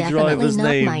Most definitely driver's not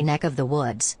name. my neck of the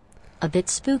woods. A bit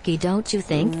spooky, don't you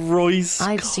think? Royce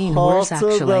I've seen Carter worse,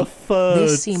 actually. III.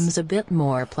 This seems a bit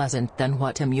more pleasant than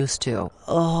what I'm used to.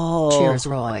 Oh. Cheers,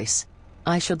 Royce.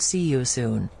 I should see you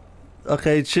soon.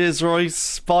 Okay, cheers,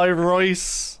 Royce. Bye,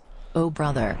 Royce. Oh,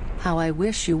 brother, how I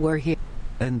wish you were here.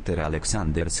 Enter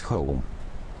Alexander's home.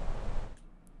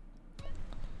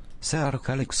 Sir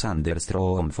Alexander's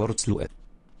home for Sluet.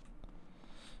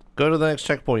 Go to the next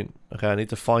checkpoint. Okay, I need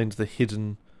to find the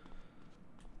hidden...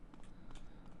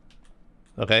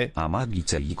 Okay.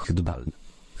 Amagice ikhdbal.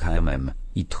 Hamem.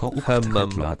 Itho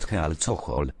uchthetlat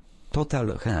healtsochol.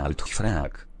 Total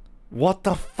healthfrag. What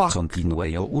the fuck?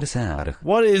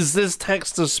 What is this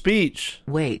text-to-speech?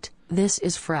 Wait, this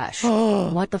is fresh.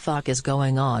 What the fuck is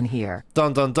going on here?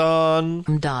 Dun dun dun.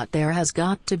 There has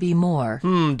got to be more.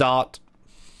 Dot.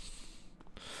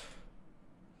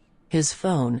 His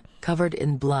phone, covered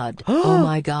in blood. Oh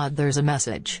my god, there's a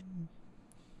message.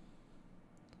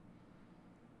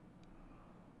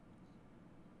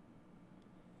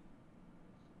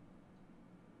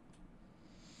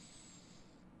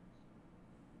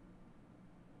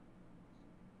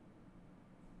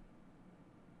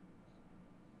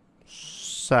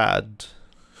 Sad.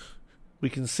 We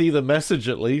can see the message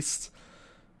at least.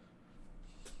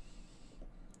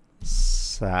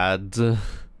 Sad.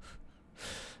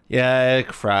 Yeah, it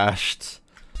crashed.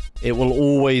 It will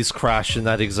always crash in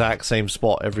that exact same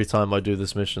spot every time I do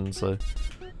this mission, so...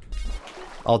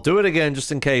 I'll do it again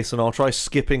just in case, and I'll try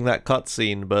skipping that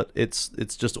cutscene, but it's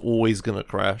just always gonna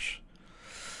crash.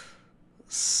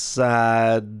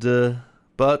 Sad.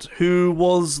 But who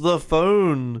was the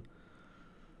phone?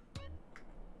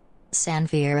 San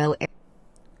Fierro.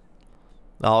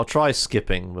 I'll try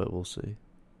skipping, but we'll see.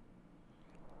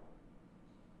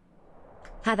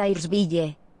 Hadair's.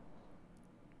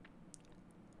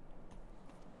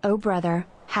 Oh brother,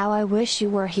 how I wish you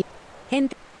were here.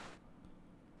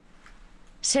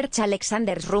 Search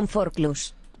Alexander's room for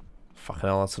clues. Fucking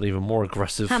hell, that's an even more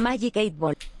aggressive. A magic 8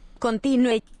 ball.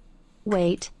 Continue.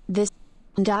 Wait, this.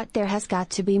 There has got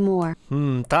to be more.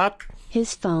 That?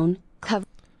 His phone, cover.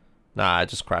 Nah, it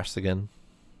just crashed again.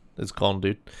 It's gone,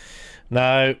 dude.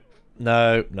 No.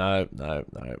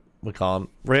 We can't.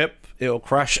 Rip. It'll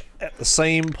crash at the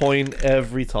same point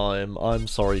every time. I'm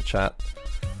sorry, chat.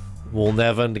 We'll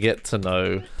never get to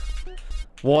know.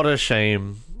 What a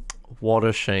shame. What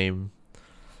a shame.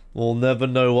 We'll never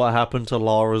know what happened to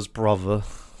Lara's brother.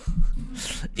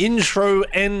 Intro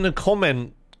and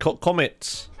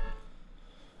comments.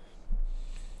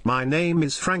 My name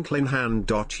is Franklin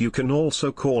Hand. You can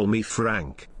also call me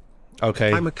Frank.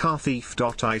 Okay. I'm a car thief.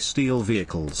 I steal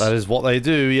vehicles. That is what they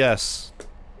do, yes.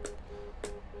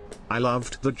 I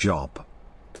loved the job.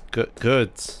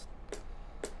 Good.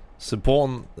 It's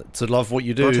important to love what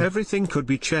you do. But everything could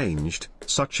be changed,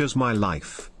 such as my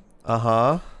life.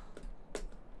 Uh-huh.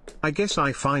 I guess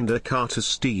I find a car to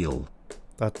steal.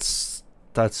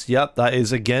 Yep, that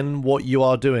is again what you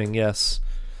are doing, yes.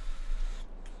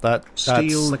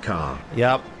 Steal the car.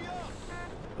 Yep.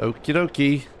 Okie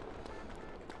dokie.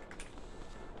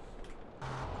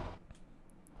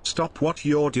 Stop what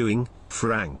you're doing,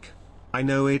 Frank. I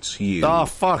know it's you. Ah,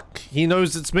 fuck. He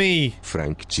knows it's me.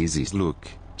 Frank Jesus look.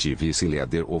 The vice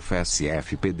leader of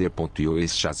SCFPD.io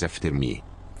is chas after me.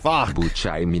 Fuck. But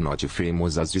I'm not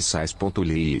famous as the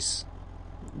size.leis.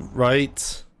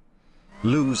 Right.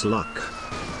 Lose luck.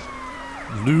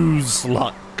 Lose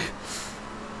luck.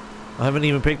 I haven't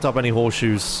even picked up any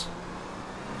horseshoes.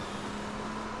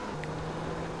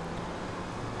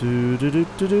 Do do do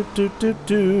do do do do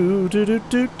do do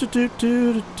do do do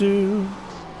do do.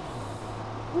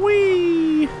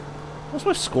 Whee! What's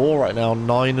my score right now?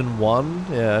 9-1?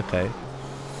 Yeah, okay.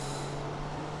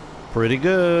 Pretty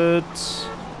good.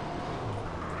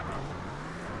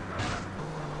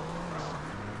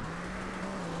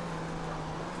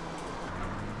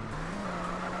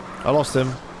 I lost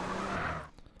him.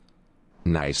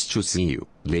 Nice to see you.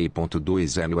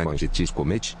 Lei.2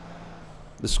 comet?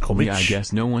 This comet? Yeah, I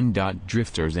guess no one.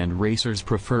 Drifters and racers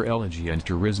prefer Elegy and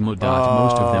Turismo.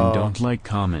 Most of them don't like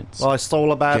comments. Well, I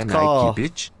stole a bad car. I keep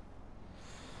it?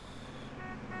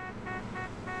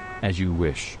 As you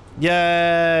wish.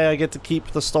 Yay, I get to keep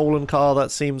the stolen car.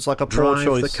 That seems like a poor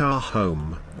choice. Drive the car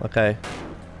home. Okay.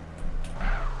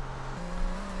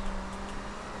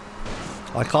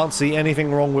 I can't see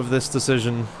anything wrong with this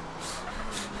decision.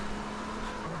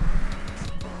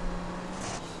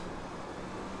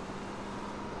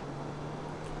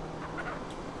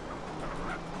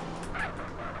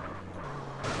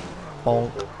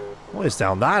 Bonk. What is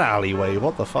down that alleyway?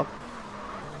 What the fuck?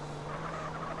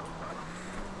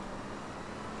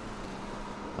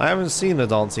 I haven't seen the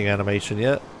dancing animation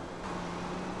yet.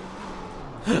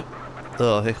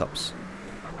 Ugh, hiccups.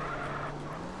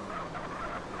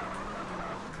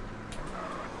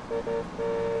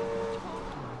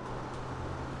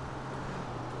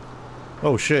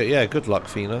 Oh shit, yeah, good luck,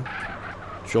 Fina.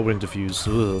 Job interviews.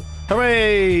 Ugh.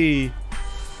 Hooray!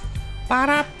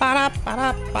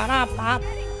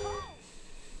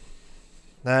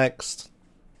 Next.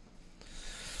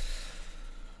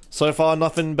 So far,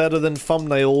 nothing better than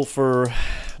thumbnail for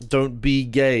Don't Be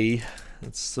Gay.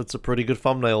 It's a pretty good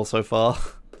thumbnail so far.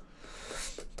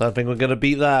 Don't think we're gonna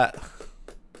beat that.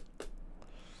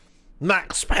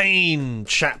 Max Payne,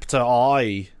 Chapter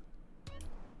I.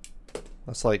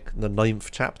 That's like the 9th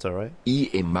chapter, right?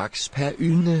 Max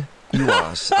Payne. You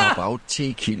are about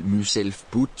to kill myself,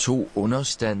 but to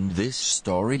understand this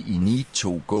story, you need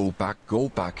to go back.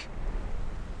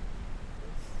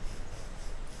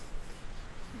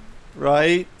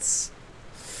 Right.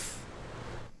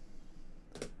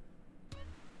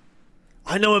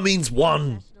 I know it means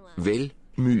one. Vel,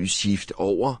 my skift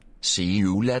over, se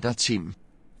ulatter Tim.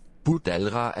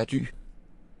 Budalra er du.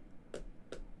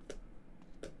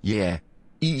 Ja,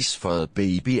 is for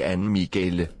baby and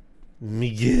Miguel.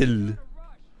 Miguel.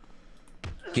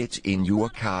 Get in your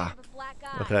car.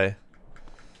 Okay.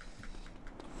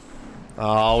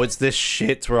 Oh, it's this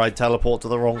shit where I teleport to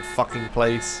the wrong fucking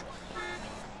place.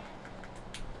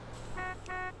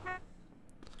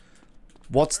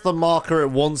 What's the marker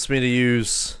it wants me to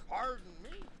use?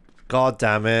 God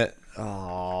damn it.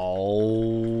 Oh.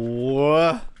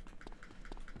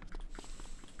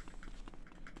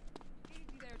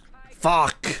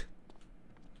 Fuck.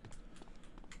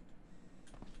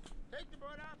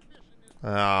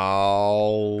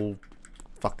 Oh,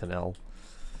 fucking hell.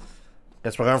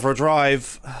 Guess we're going for a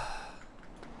drive.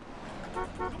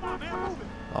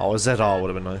 Oh, a ZR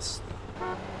would have been nice.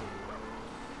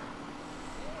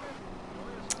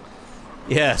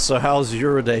 Yeah, so how's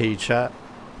your day, chat?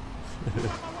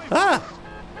 Ah!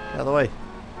 Out of the way.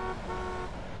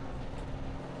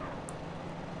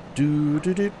 Do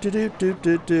do do do do do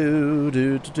do do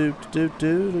do do do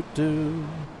do do.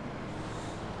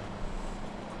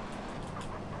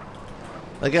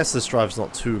 I guess this drive's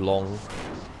not too long.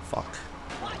 Fuck.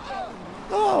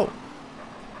 Oh!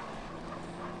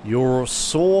 You're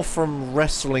sore from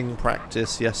wrestling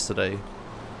practice yesterday.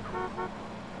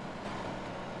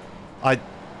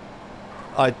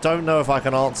 I don't know if I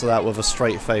can answer that with a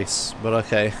straight face, but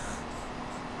okay.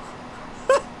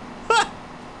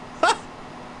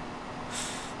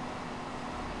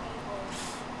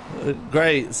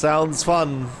 Great, sounds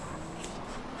fun.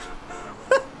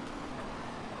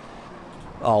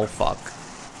 Oh fuck.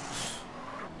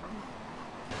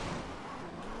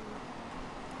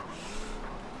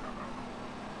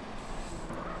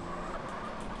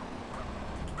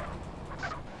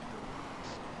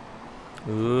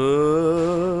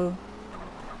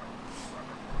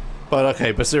 But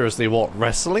okay, but seriously, what?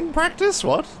 Wrestling practice?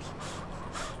 What?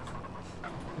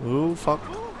 Ooh, fuck.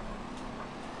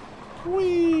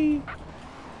 Whee!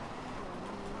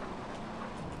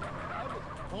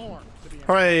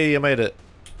 Hooray, I made it.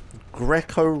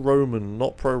 Greco-Roman,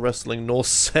 not pro wrestling nor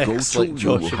sex, like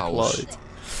Josh implied.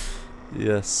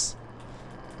 Yes.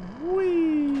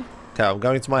 Whee! Okay, I'm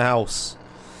going to my house.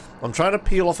 I'm trying to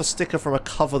peel off a sticker from a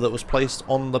cover that was placed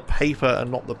on the paper and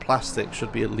not the plastic.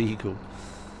 Should be illegal.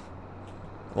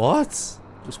 What?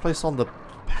 It was placed on the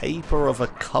paper of a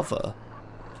cover.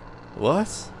 What?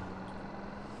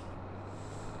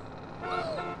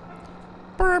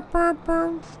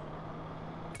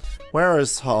 Where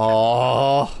is...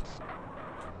 Oh.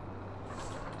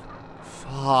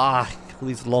 Fuck. All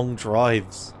these long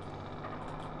drives.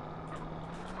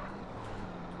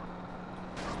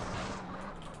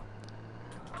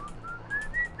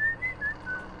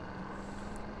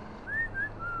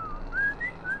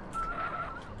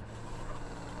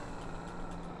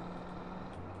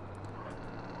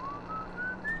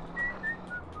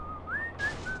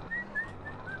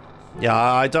 Yeah,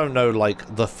 I don't know,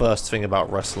 like, the first thing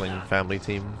about wrestling family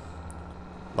team.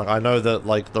 Like, I know that,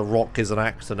 like, The Rock is an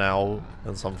actor now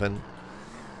and something.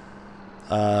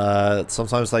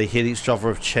 Sometimes they hit each other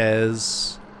with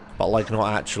chairs, but, like,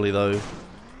 not actually, though.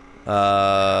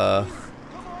 Yeah,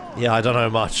 I don't know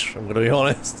much, I'm gonna be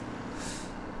honest.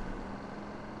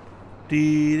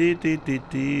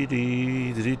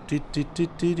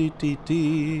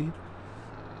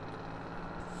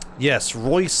 Yes,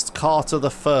 Royce Carter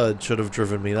III should have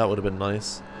driven me. That would have been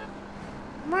nice.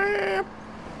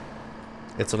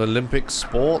 It's an Olympic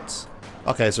sport?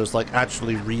 Okay, so it's like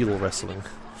actually real wrestling.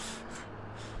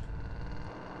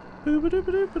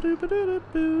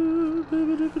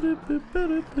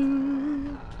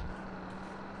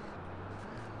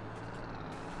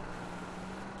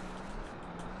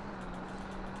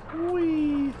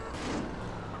 Whee!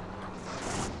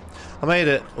 I made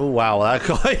it. Oh wow, that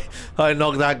guy. I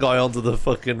knocked that guy onto the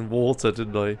fucking water,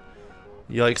 didn't I?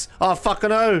 Yikes. Oh fucking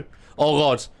no! Oh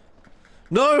god.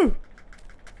 No!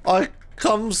 I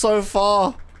come so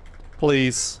far.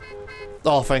 Please.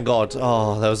 Oh thank god.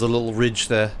 Oh, there was a little ridge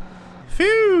there.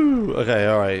 Phew! Okay,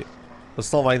 alright.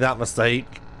 Let's not make that mistake.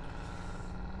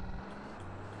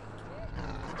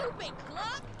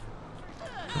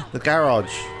 The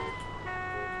garage.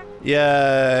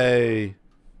 Yay!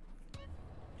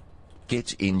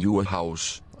 Get in your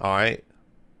house. Alright.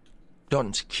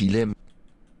 Don't kill him.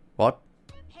 What?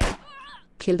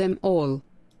 Kill them all.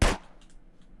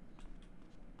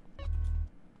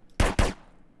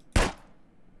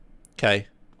 Okay.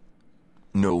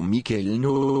 No, Michael,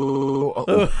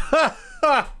 no.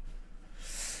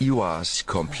 You are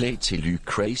completely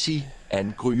crazy,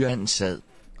 and gryansad.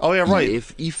 Oh yeah, right.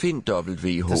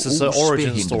 This is an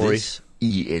origin story.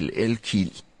 ILL kill.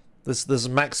 This is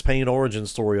Max Payne origin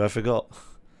story, I forgot.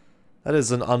 That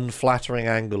is an unflattering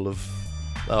angle of...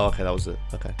 Oh, okay, that was it.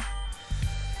 Okay.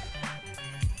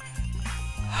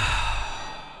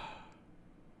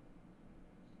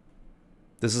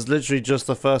 This is literally just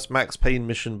the first Max Payne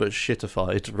mission, but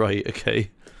shitified. Right,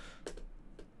 okay.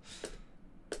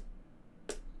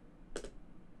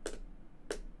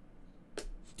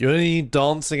 You only need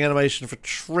dancing animation for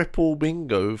triple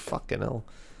bingo. Fucking hell.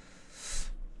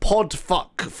 Pod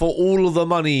fuck for all of the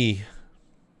money.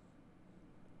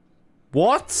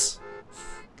 What?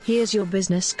 Here's your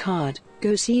business card.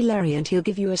 Go see Larry and he'll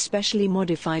give you a specially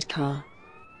modified car.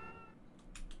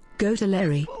 Go to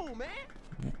Larry.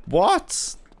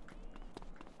 What?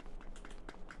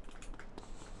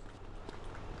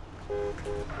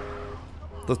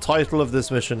 The title of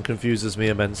this mission confuses me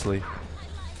immensely.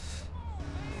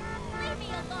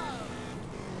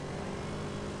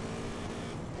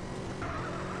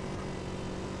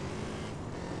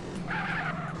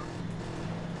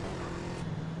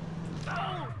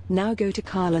 Now go to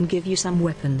Carl and give you some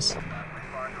weapons.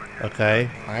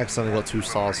 Okay, I accidentally got 2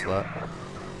 stars for that.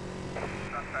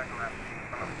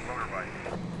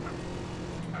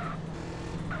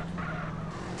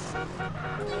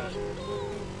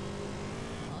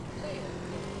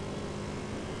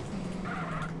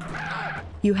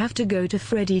 You have to go to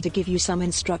Freddy to give you some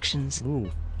instructions. Ooh.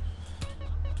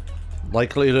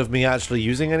 Likelihood of me actually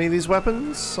using any of these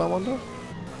weapons, I wonder?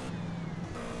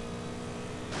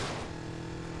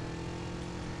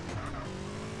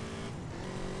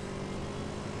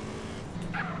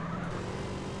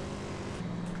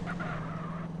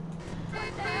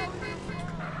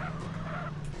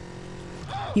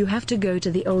 You have to go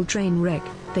to the old train wreck.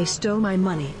 They stole my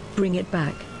money. Bring it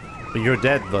back. But you're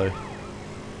dead, though.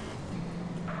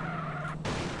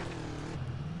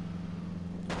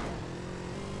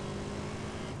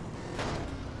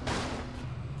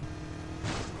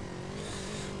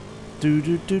 Do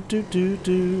do do do do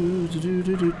do do do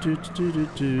do do do do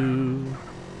do.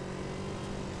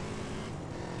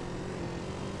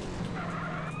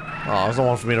 Oh, there's no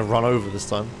one for me to run over this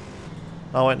time.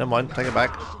 Oh wait, never mind. Take it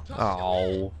back.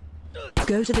 Oh.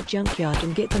 Go to the junkyard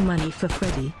and get the money for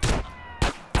Freddy.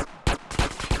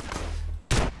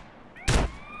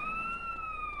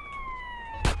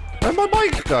 Where'd my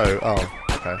bike go? Oh,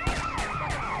 okay.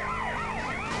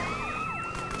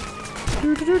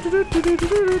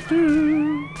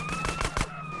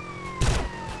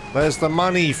 Where's the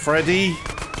money, Freddy?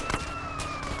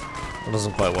 That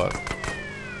doesn't quite work.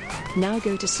 Now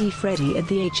go to see Freddy at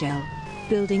the HL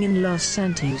building in Los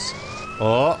Santos.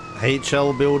 Oh,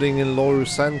 HL building in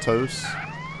Los Santos.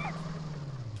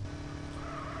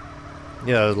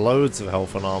 Yeah, there's loads of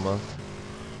health and armor.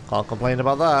 Can't complain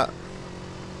about that.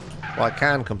 What I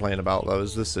can complain about, though,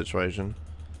 is this situation.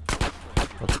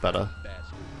 That's better.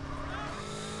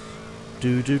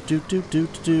 Do do do do do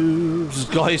do. This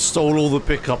guy stole all the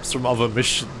pickups from other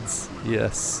missions.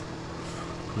 Yes.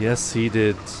 Yes, he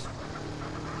did.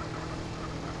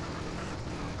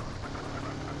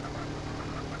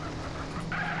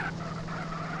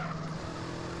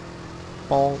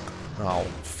 Bonk. Oh,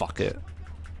 fuck it.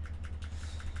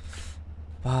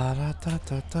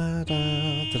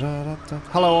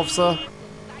 Hello, officer.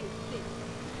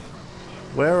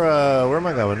 Where am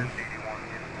I going?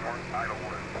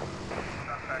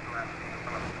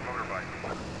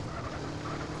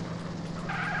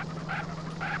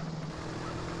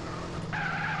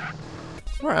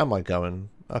 Where am I going?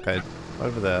 Okay,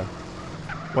 over there.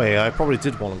 Wait, I probably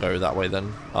did want to go that way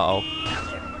then. Uh-oh.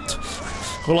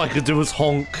 All I could do was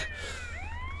honk.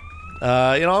 You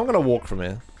know, I'm gonna walk from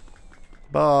here.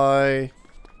 Bye.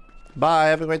 Bye,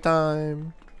 have a great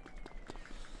time.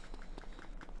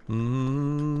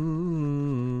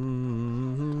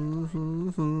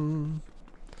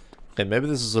 Okay, maybe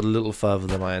this is a little further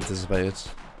than I anticipated.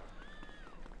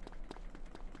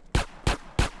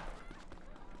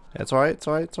 Yeah, it's alright, it's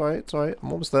alright, it's alright, it's alright.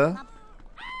 I'm almost there.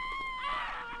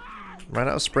 Ran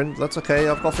out of sprint, that's okay,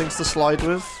 I've got things to slide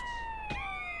with.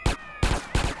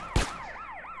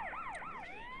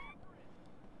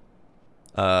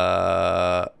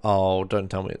 Oh, don't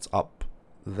tell me it's up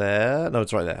there. No,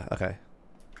 it's right there, okay.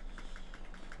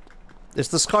 It's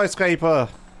the skyscraper!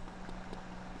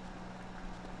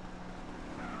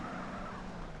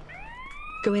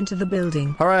 Go into the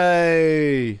building.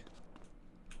 Hooray!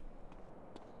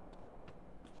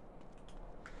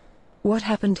 What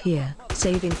happened here?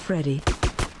 Saving Freddy.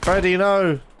 Freddy,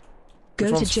 no! Go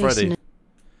Which to one's Jason. Freddy?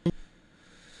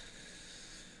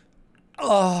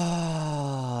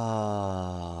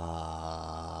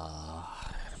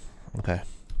 Okay.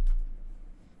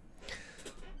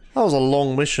 That was a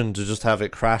long mission to just have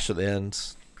it crash at the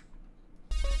end.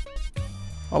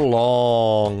 A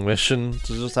long mission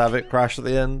to just have it crash at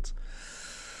the end.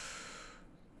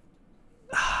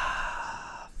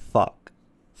 Fuck.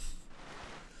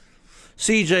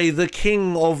 CJ, the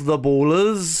king of the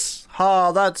ballers.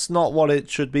 Ha, that's not what it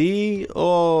should be.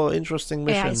 Oh, interesting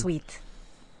mission. AI Sweet.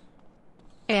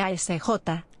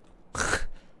 AISJ.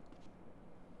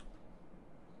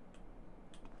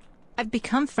 I've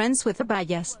become friends with the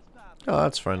Bayas. Oh,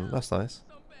 that's friend. That's nice.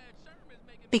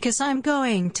 Because I'm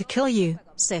going to kill you,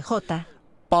 CJ.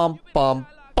 Bum bum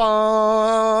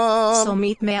bum. So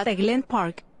meet me at Glen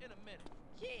Park.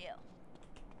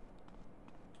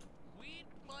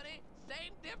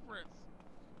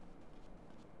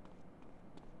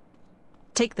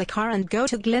 take the car and go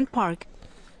to Glen Park.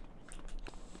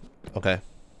 Okay.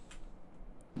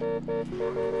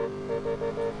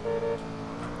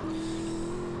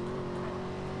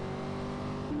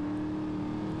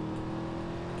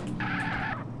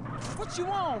 What you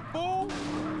want, fool?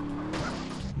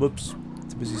 Whoops.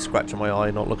 Too busy scratching my eye,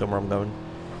 not looking where I'm going.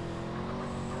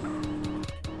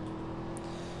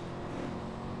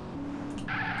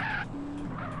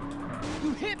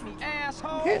 You hit me,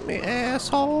 asshole. Hit me,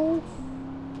 asshole.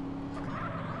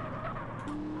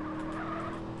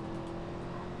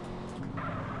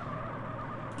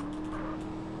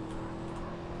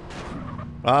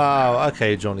 Ah,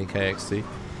 okay, Johnny KXT.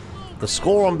 The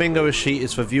score on bingo sheet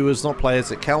is for viewers, not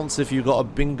players. It counts if you got a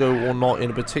bingo or not in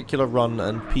a particular run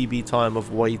and PB time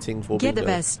of waiting for bingo. Get the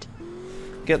vest.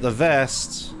 Get the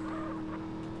vest.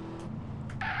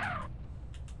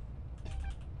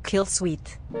 Kill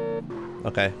Sweet.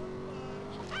 Okay.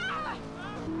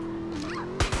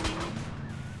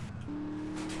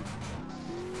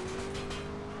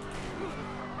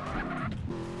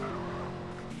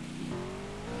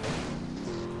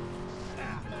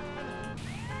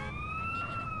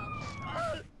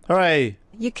 Hooray!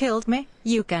 You killed me.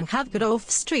 You can have Grove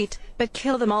Street, but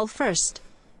kill them all first.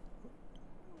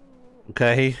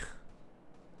 Okay.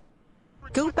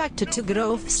 Go back to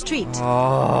Grove Street.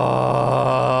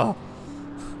 Ah.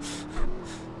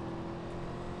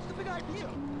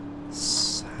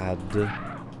 Sad.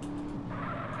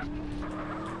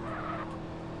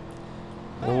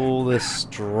 All this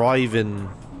driving.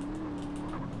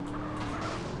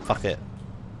 Fuck it.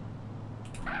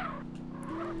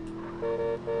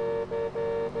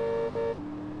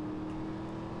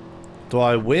 Do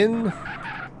I win?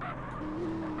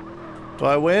 Do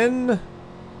I win?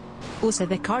 Use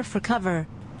the car for cover.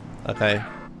 Okay.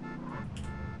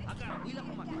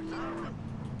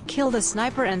 Kill the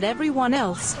sniper and everyone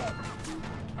else.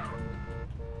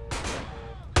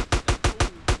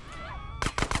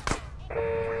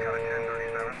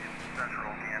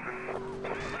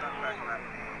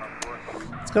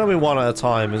 It's gonna be one at a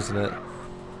time, isn't it?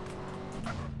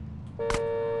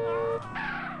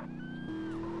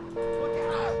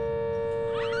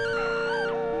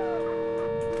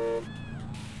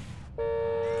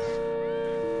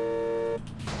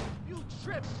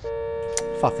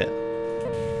 Fuck it.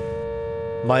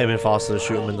 Might have been faster to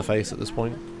shoot him in the face at this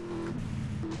point.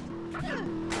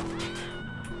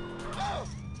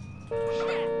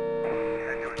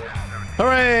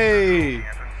 Hooray!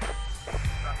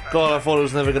 God, I thought it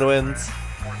was never going to end.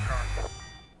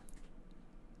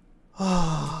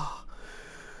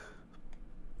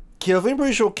 Yeah, I think I'm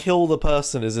pretty sure kill the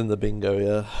person is in the bingo,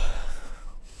 yeah.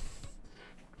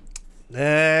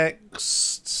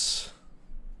 Next.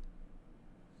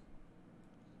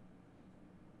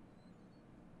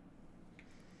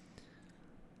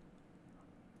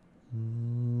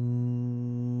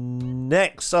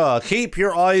 Next, keep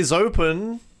your eyes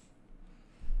open.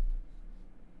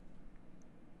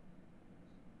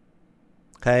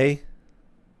 Okay.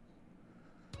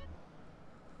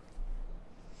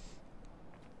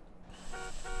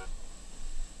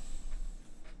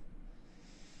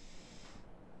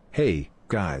 Hey,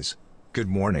 guys. Good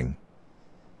morning.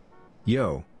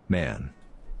 Yo, man.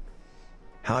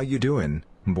 How you doing?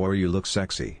 Boy, you look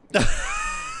sexy.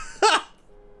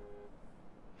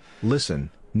 Listen,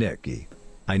 Nicky.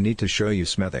 I need to show you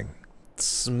smething.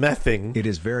 Smething? It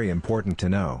is very important to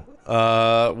know.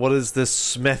 What is this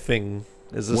smething?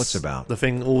 Is this What's about? the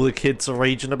thing all the kids are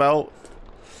raging about?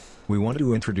 We want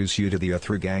to introduce you to the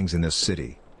other gangs in this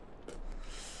city.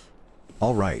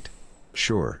 Alright.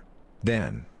 Sure.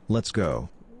 Then, let's go.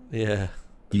 Yeah.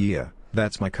 Yeah,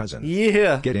 that's my cousin.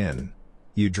 Yeah. Get in.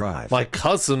 You drive. My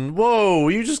cousin? Whoa,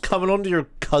 are you just coming onto your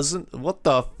cousin? What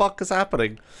the fuck is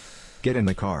happening? Get in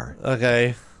the car.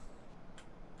 Okay.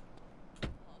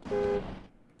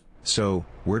 So,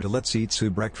 where to let's eat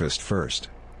Sue breakfast first?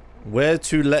 Where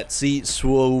to let's eat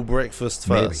Swole breakfast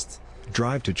first? Maybe.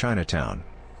 Drive to Chinatown.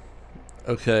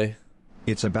 Okay.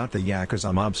 It's about the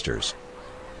Yakuza mobsters.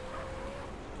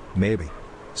 Maybe.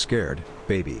 Scared,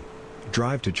 baby.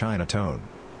 Drive to Chinatown.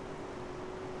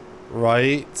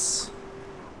 Right.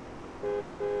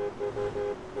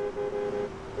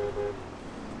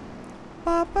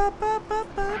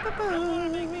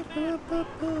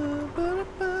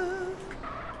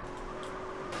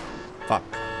 Fuck.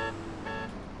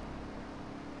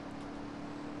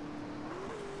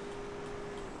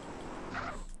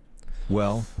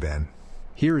 Well, then.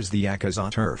 Here is the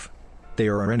Yakuza turf. They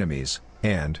are our enemies,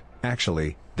 and,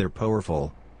 actually, they're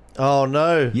powerful. Oh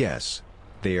no. Yes.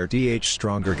 They are DH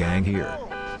stronger gang here.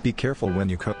 Be careful when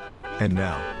you cook. And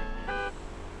now.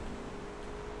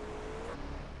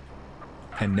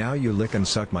 And now you lick and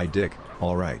suck my dick,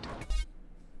 alright.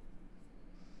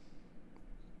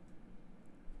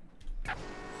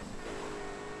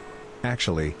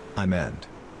 Actually, I meant.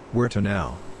 Where to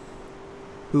now?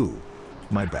 Ooh.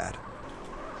 My bad.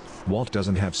 Walt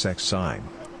doesn't have sex sign.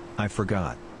 I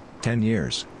forgot. 10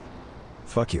 years.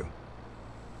 Fuck you.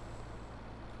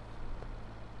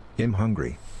 I'm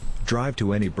hungry. Drive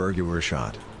to any burger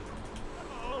shot.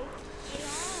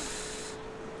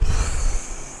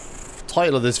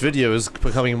 Title of this video is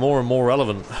becoming more and more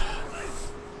relevant.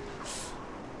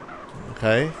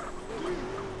 Okay.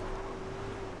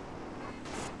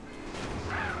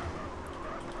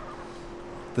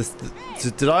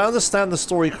 Did I understand the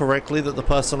story correctly that the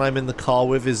person I'm in the car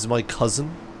with is my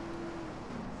cousin?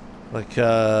 Like,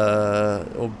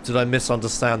 or did I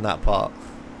misunderstand that part?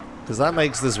 Because that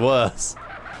makes this worse.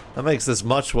 That makes this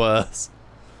much worse.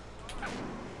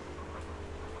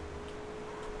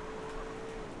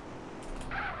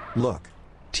 Look.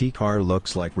 T-car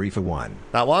looks like Rifa 1.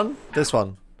 That one? This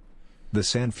one? The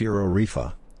Sanfiro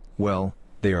Rifa. Well,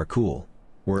 they are cool.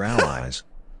 We're allies.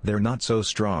 They're not so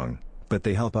strong, but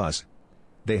they help us.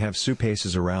 They have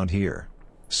suitcases around here.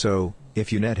 So,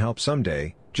 if you need help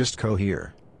someday, just go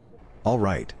here.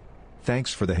 Alright.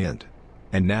 Thanks for the hint.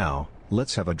 And now,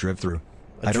 let's have a drive-through.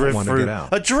 I don't want to get out.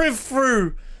 A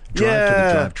drive-through! Drive to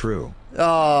the drive-through.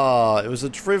 Ah, it was a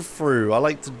drive-through. I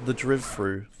liked the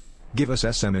drive-through. Give us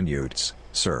SM minutes,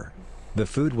 sir. The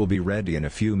food will be ready in a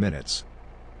few minutes.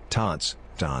 Taunts,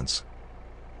 dance.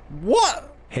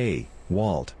 What? Hey,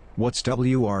 Walt, what's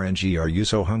WRNG? Are you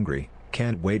so hungry?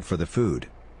 Can't wait for the food.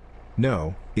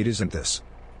 No, it isn't this.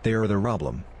 They are the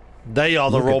problem. They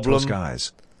are the Look at problem. those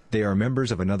guys. They are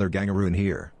members of another gangaroon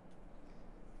here.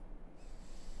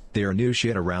 They are new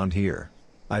shit around here.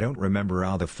 I don't remember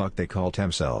how the fuck they called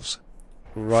themselves.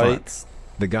 Right. Fuck.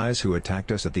 The guys who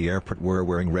attacked us at the airport were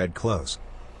wearing red clothes.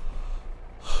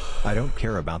 I don't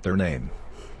care about their name.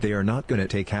 They are not gonna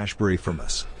take Ashbury from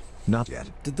us. Not yet.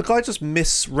 Did the guy just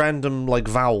miss random, like,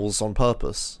 vowels on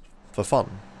purpose? For fun?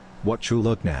 What you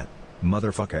looking at?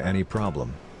 Motherfucker, any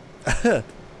problem?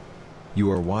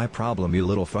 You are why problem, you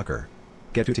little fucker.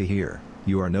 Get to here.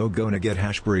 You are no gonna get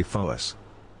Ashbury for us.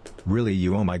 Really,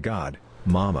 you? Oh my god,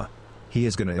 mama. He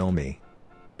is gonna ill me.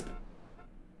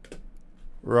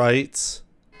 Right.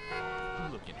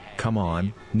 Come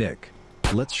on, Nick.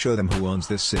 Let's show them who owns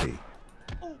this city.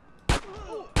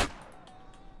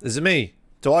 Is it me?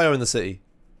 Do I own the city?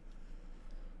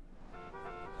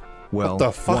 Well, what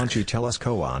the fuck? why don't you tell us,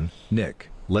 Koan, Nick?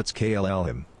 Let's KLL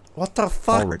him. What the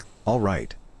fuck?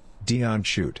 Alright. Dion,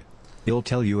 shoot. He'll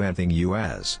tell you anything you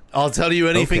as. I'll tell you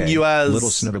anything okay, you as. Little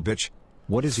son of a bitch.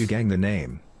 What is you gang the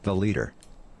name? The leader.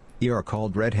 You are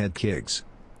called Redhead Kigs.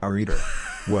 Our eater.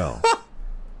 Well.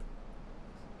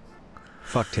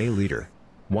 Fuck tay leader.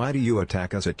 Why do you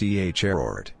attack us at DH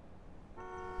Airport?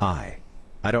 I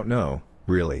don't know,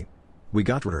 really. We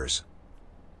got orders.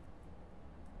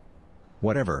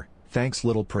 Whatever, thanks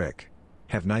little prick.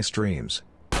 Have nice dreams.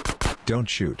 Don't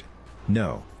shoot.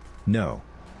 No. No.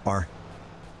 R.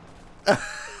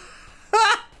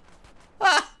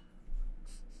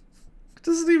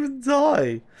 Doesn't even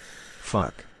die.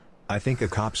 Fuck. I think a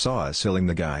cop saw us killing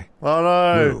the guy. Oh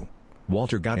no. Woo.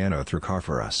 Walter got Anno through car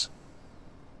for us.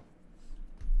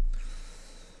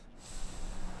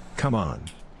 Come on.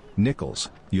 Nichols,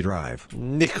 you drive.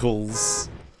 Nichols.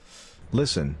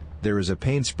 Listen, there is a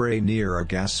paint spray near our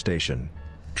gas station.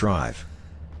 Drive.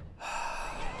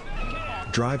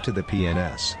 Drive to the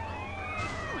PNS.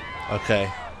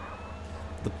 Okay.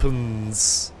 The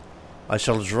puns. I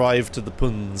shall drive to the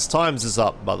puns. Times is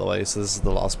up, by the way, so this is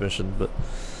the last mission, but...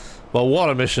 Well, what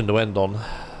a mission to end on.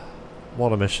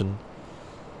 What a mission.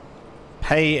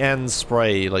 Pay and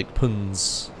spray, like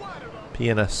puns.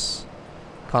 PNS.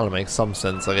 Kind of makes some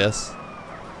sense, I guess.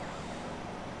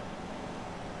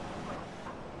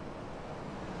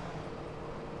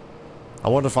 I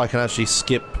wonder if I can actually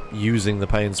skip using the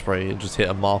paint spray and just hit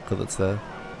a marker that's there.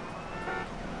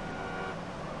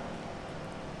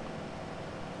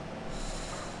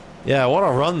 Yeah, what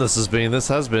a run this has been. This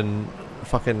has been a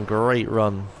fucking great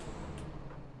run.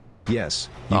 Yes,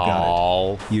 you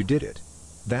got it. You did it.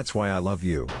 That's why I love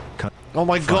you. Oh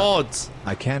my god!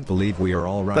 I can't believe we are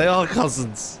all right. They are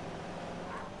cousins.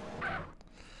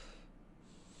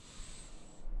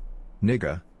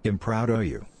 Nigga, I'm proud of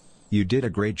you. You did a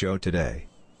great job today.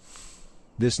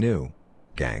 This new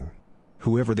gang,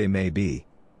 whoever they may be,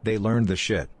 they learned the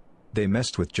shit. They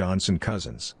messed with Johnson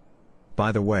Cousins.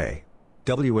 By the way,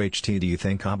 WHT, do you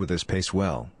think I'll with this pace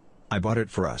well? I bought it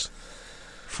for us.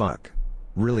 Fuck.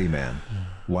 Really, man.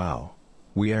 Wow.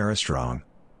 We are a strong.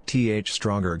 TH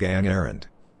stronger gang errand.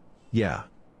 Yeah.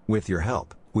 With your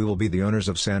help, we will be the owners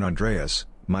of San Andreas,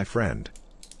 my friend.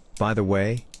 By the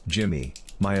way, Jimmy,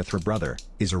 my other brother,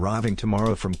 is arriving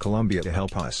tomorrow from Colombia to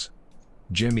help us.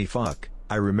 Jimmy fuck,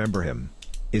 I remember him.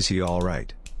 Is he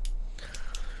alright?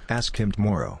 Ask him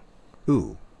tomorrow.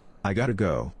 Ooh. I gotta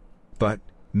go. But,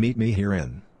 meet me here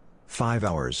in 5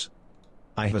 hours.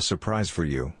 I have a surprise for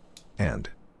you. And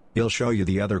he'll show you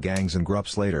the other gangs and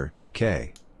grups later,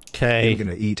 K. K. I'm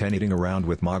gonna eat anything around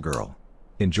with my girl.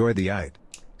 Enjoy the night.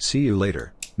 See you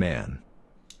later, man.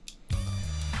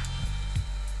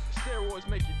 Steroids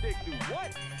make your dick do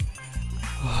what?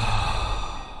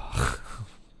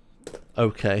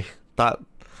 Okay, that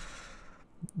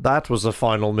was a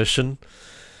final mission.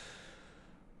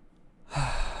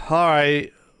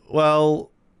 Alright, well,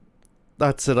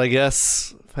 that's it, I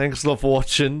guess. Thanks a lot for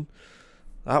watching.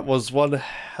 That was one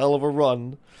hell of a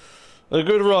run. A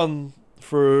good run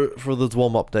for the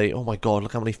DWOM update. Oh my god,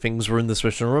 look how many things were in this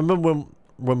mission. Remember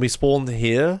when we spawned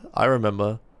here? I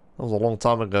remember. That was a long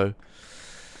time ago.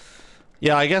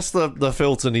 Yeah, I guess the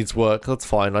filter needs work. That's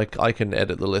fine. I can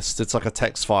edit the list. It's like a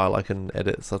text file I can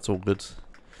edit, so that's all good.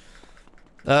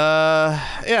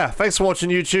 Yeah, thanks for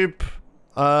watching, YouTube.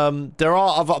 There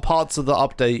are other parts of the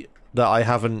update that I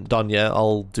haven't done yet.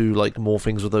 I'll do like more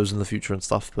things with those in the future and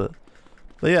stuff, but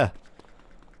yeah.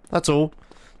 That's all.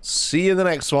 See you in the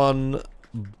next one.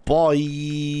 Bye.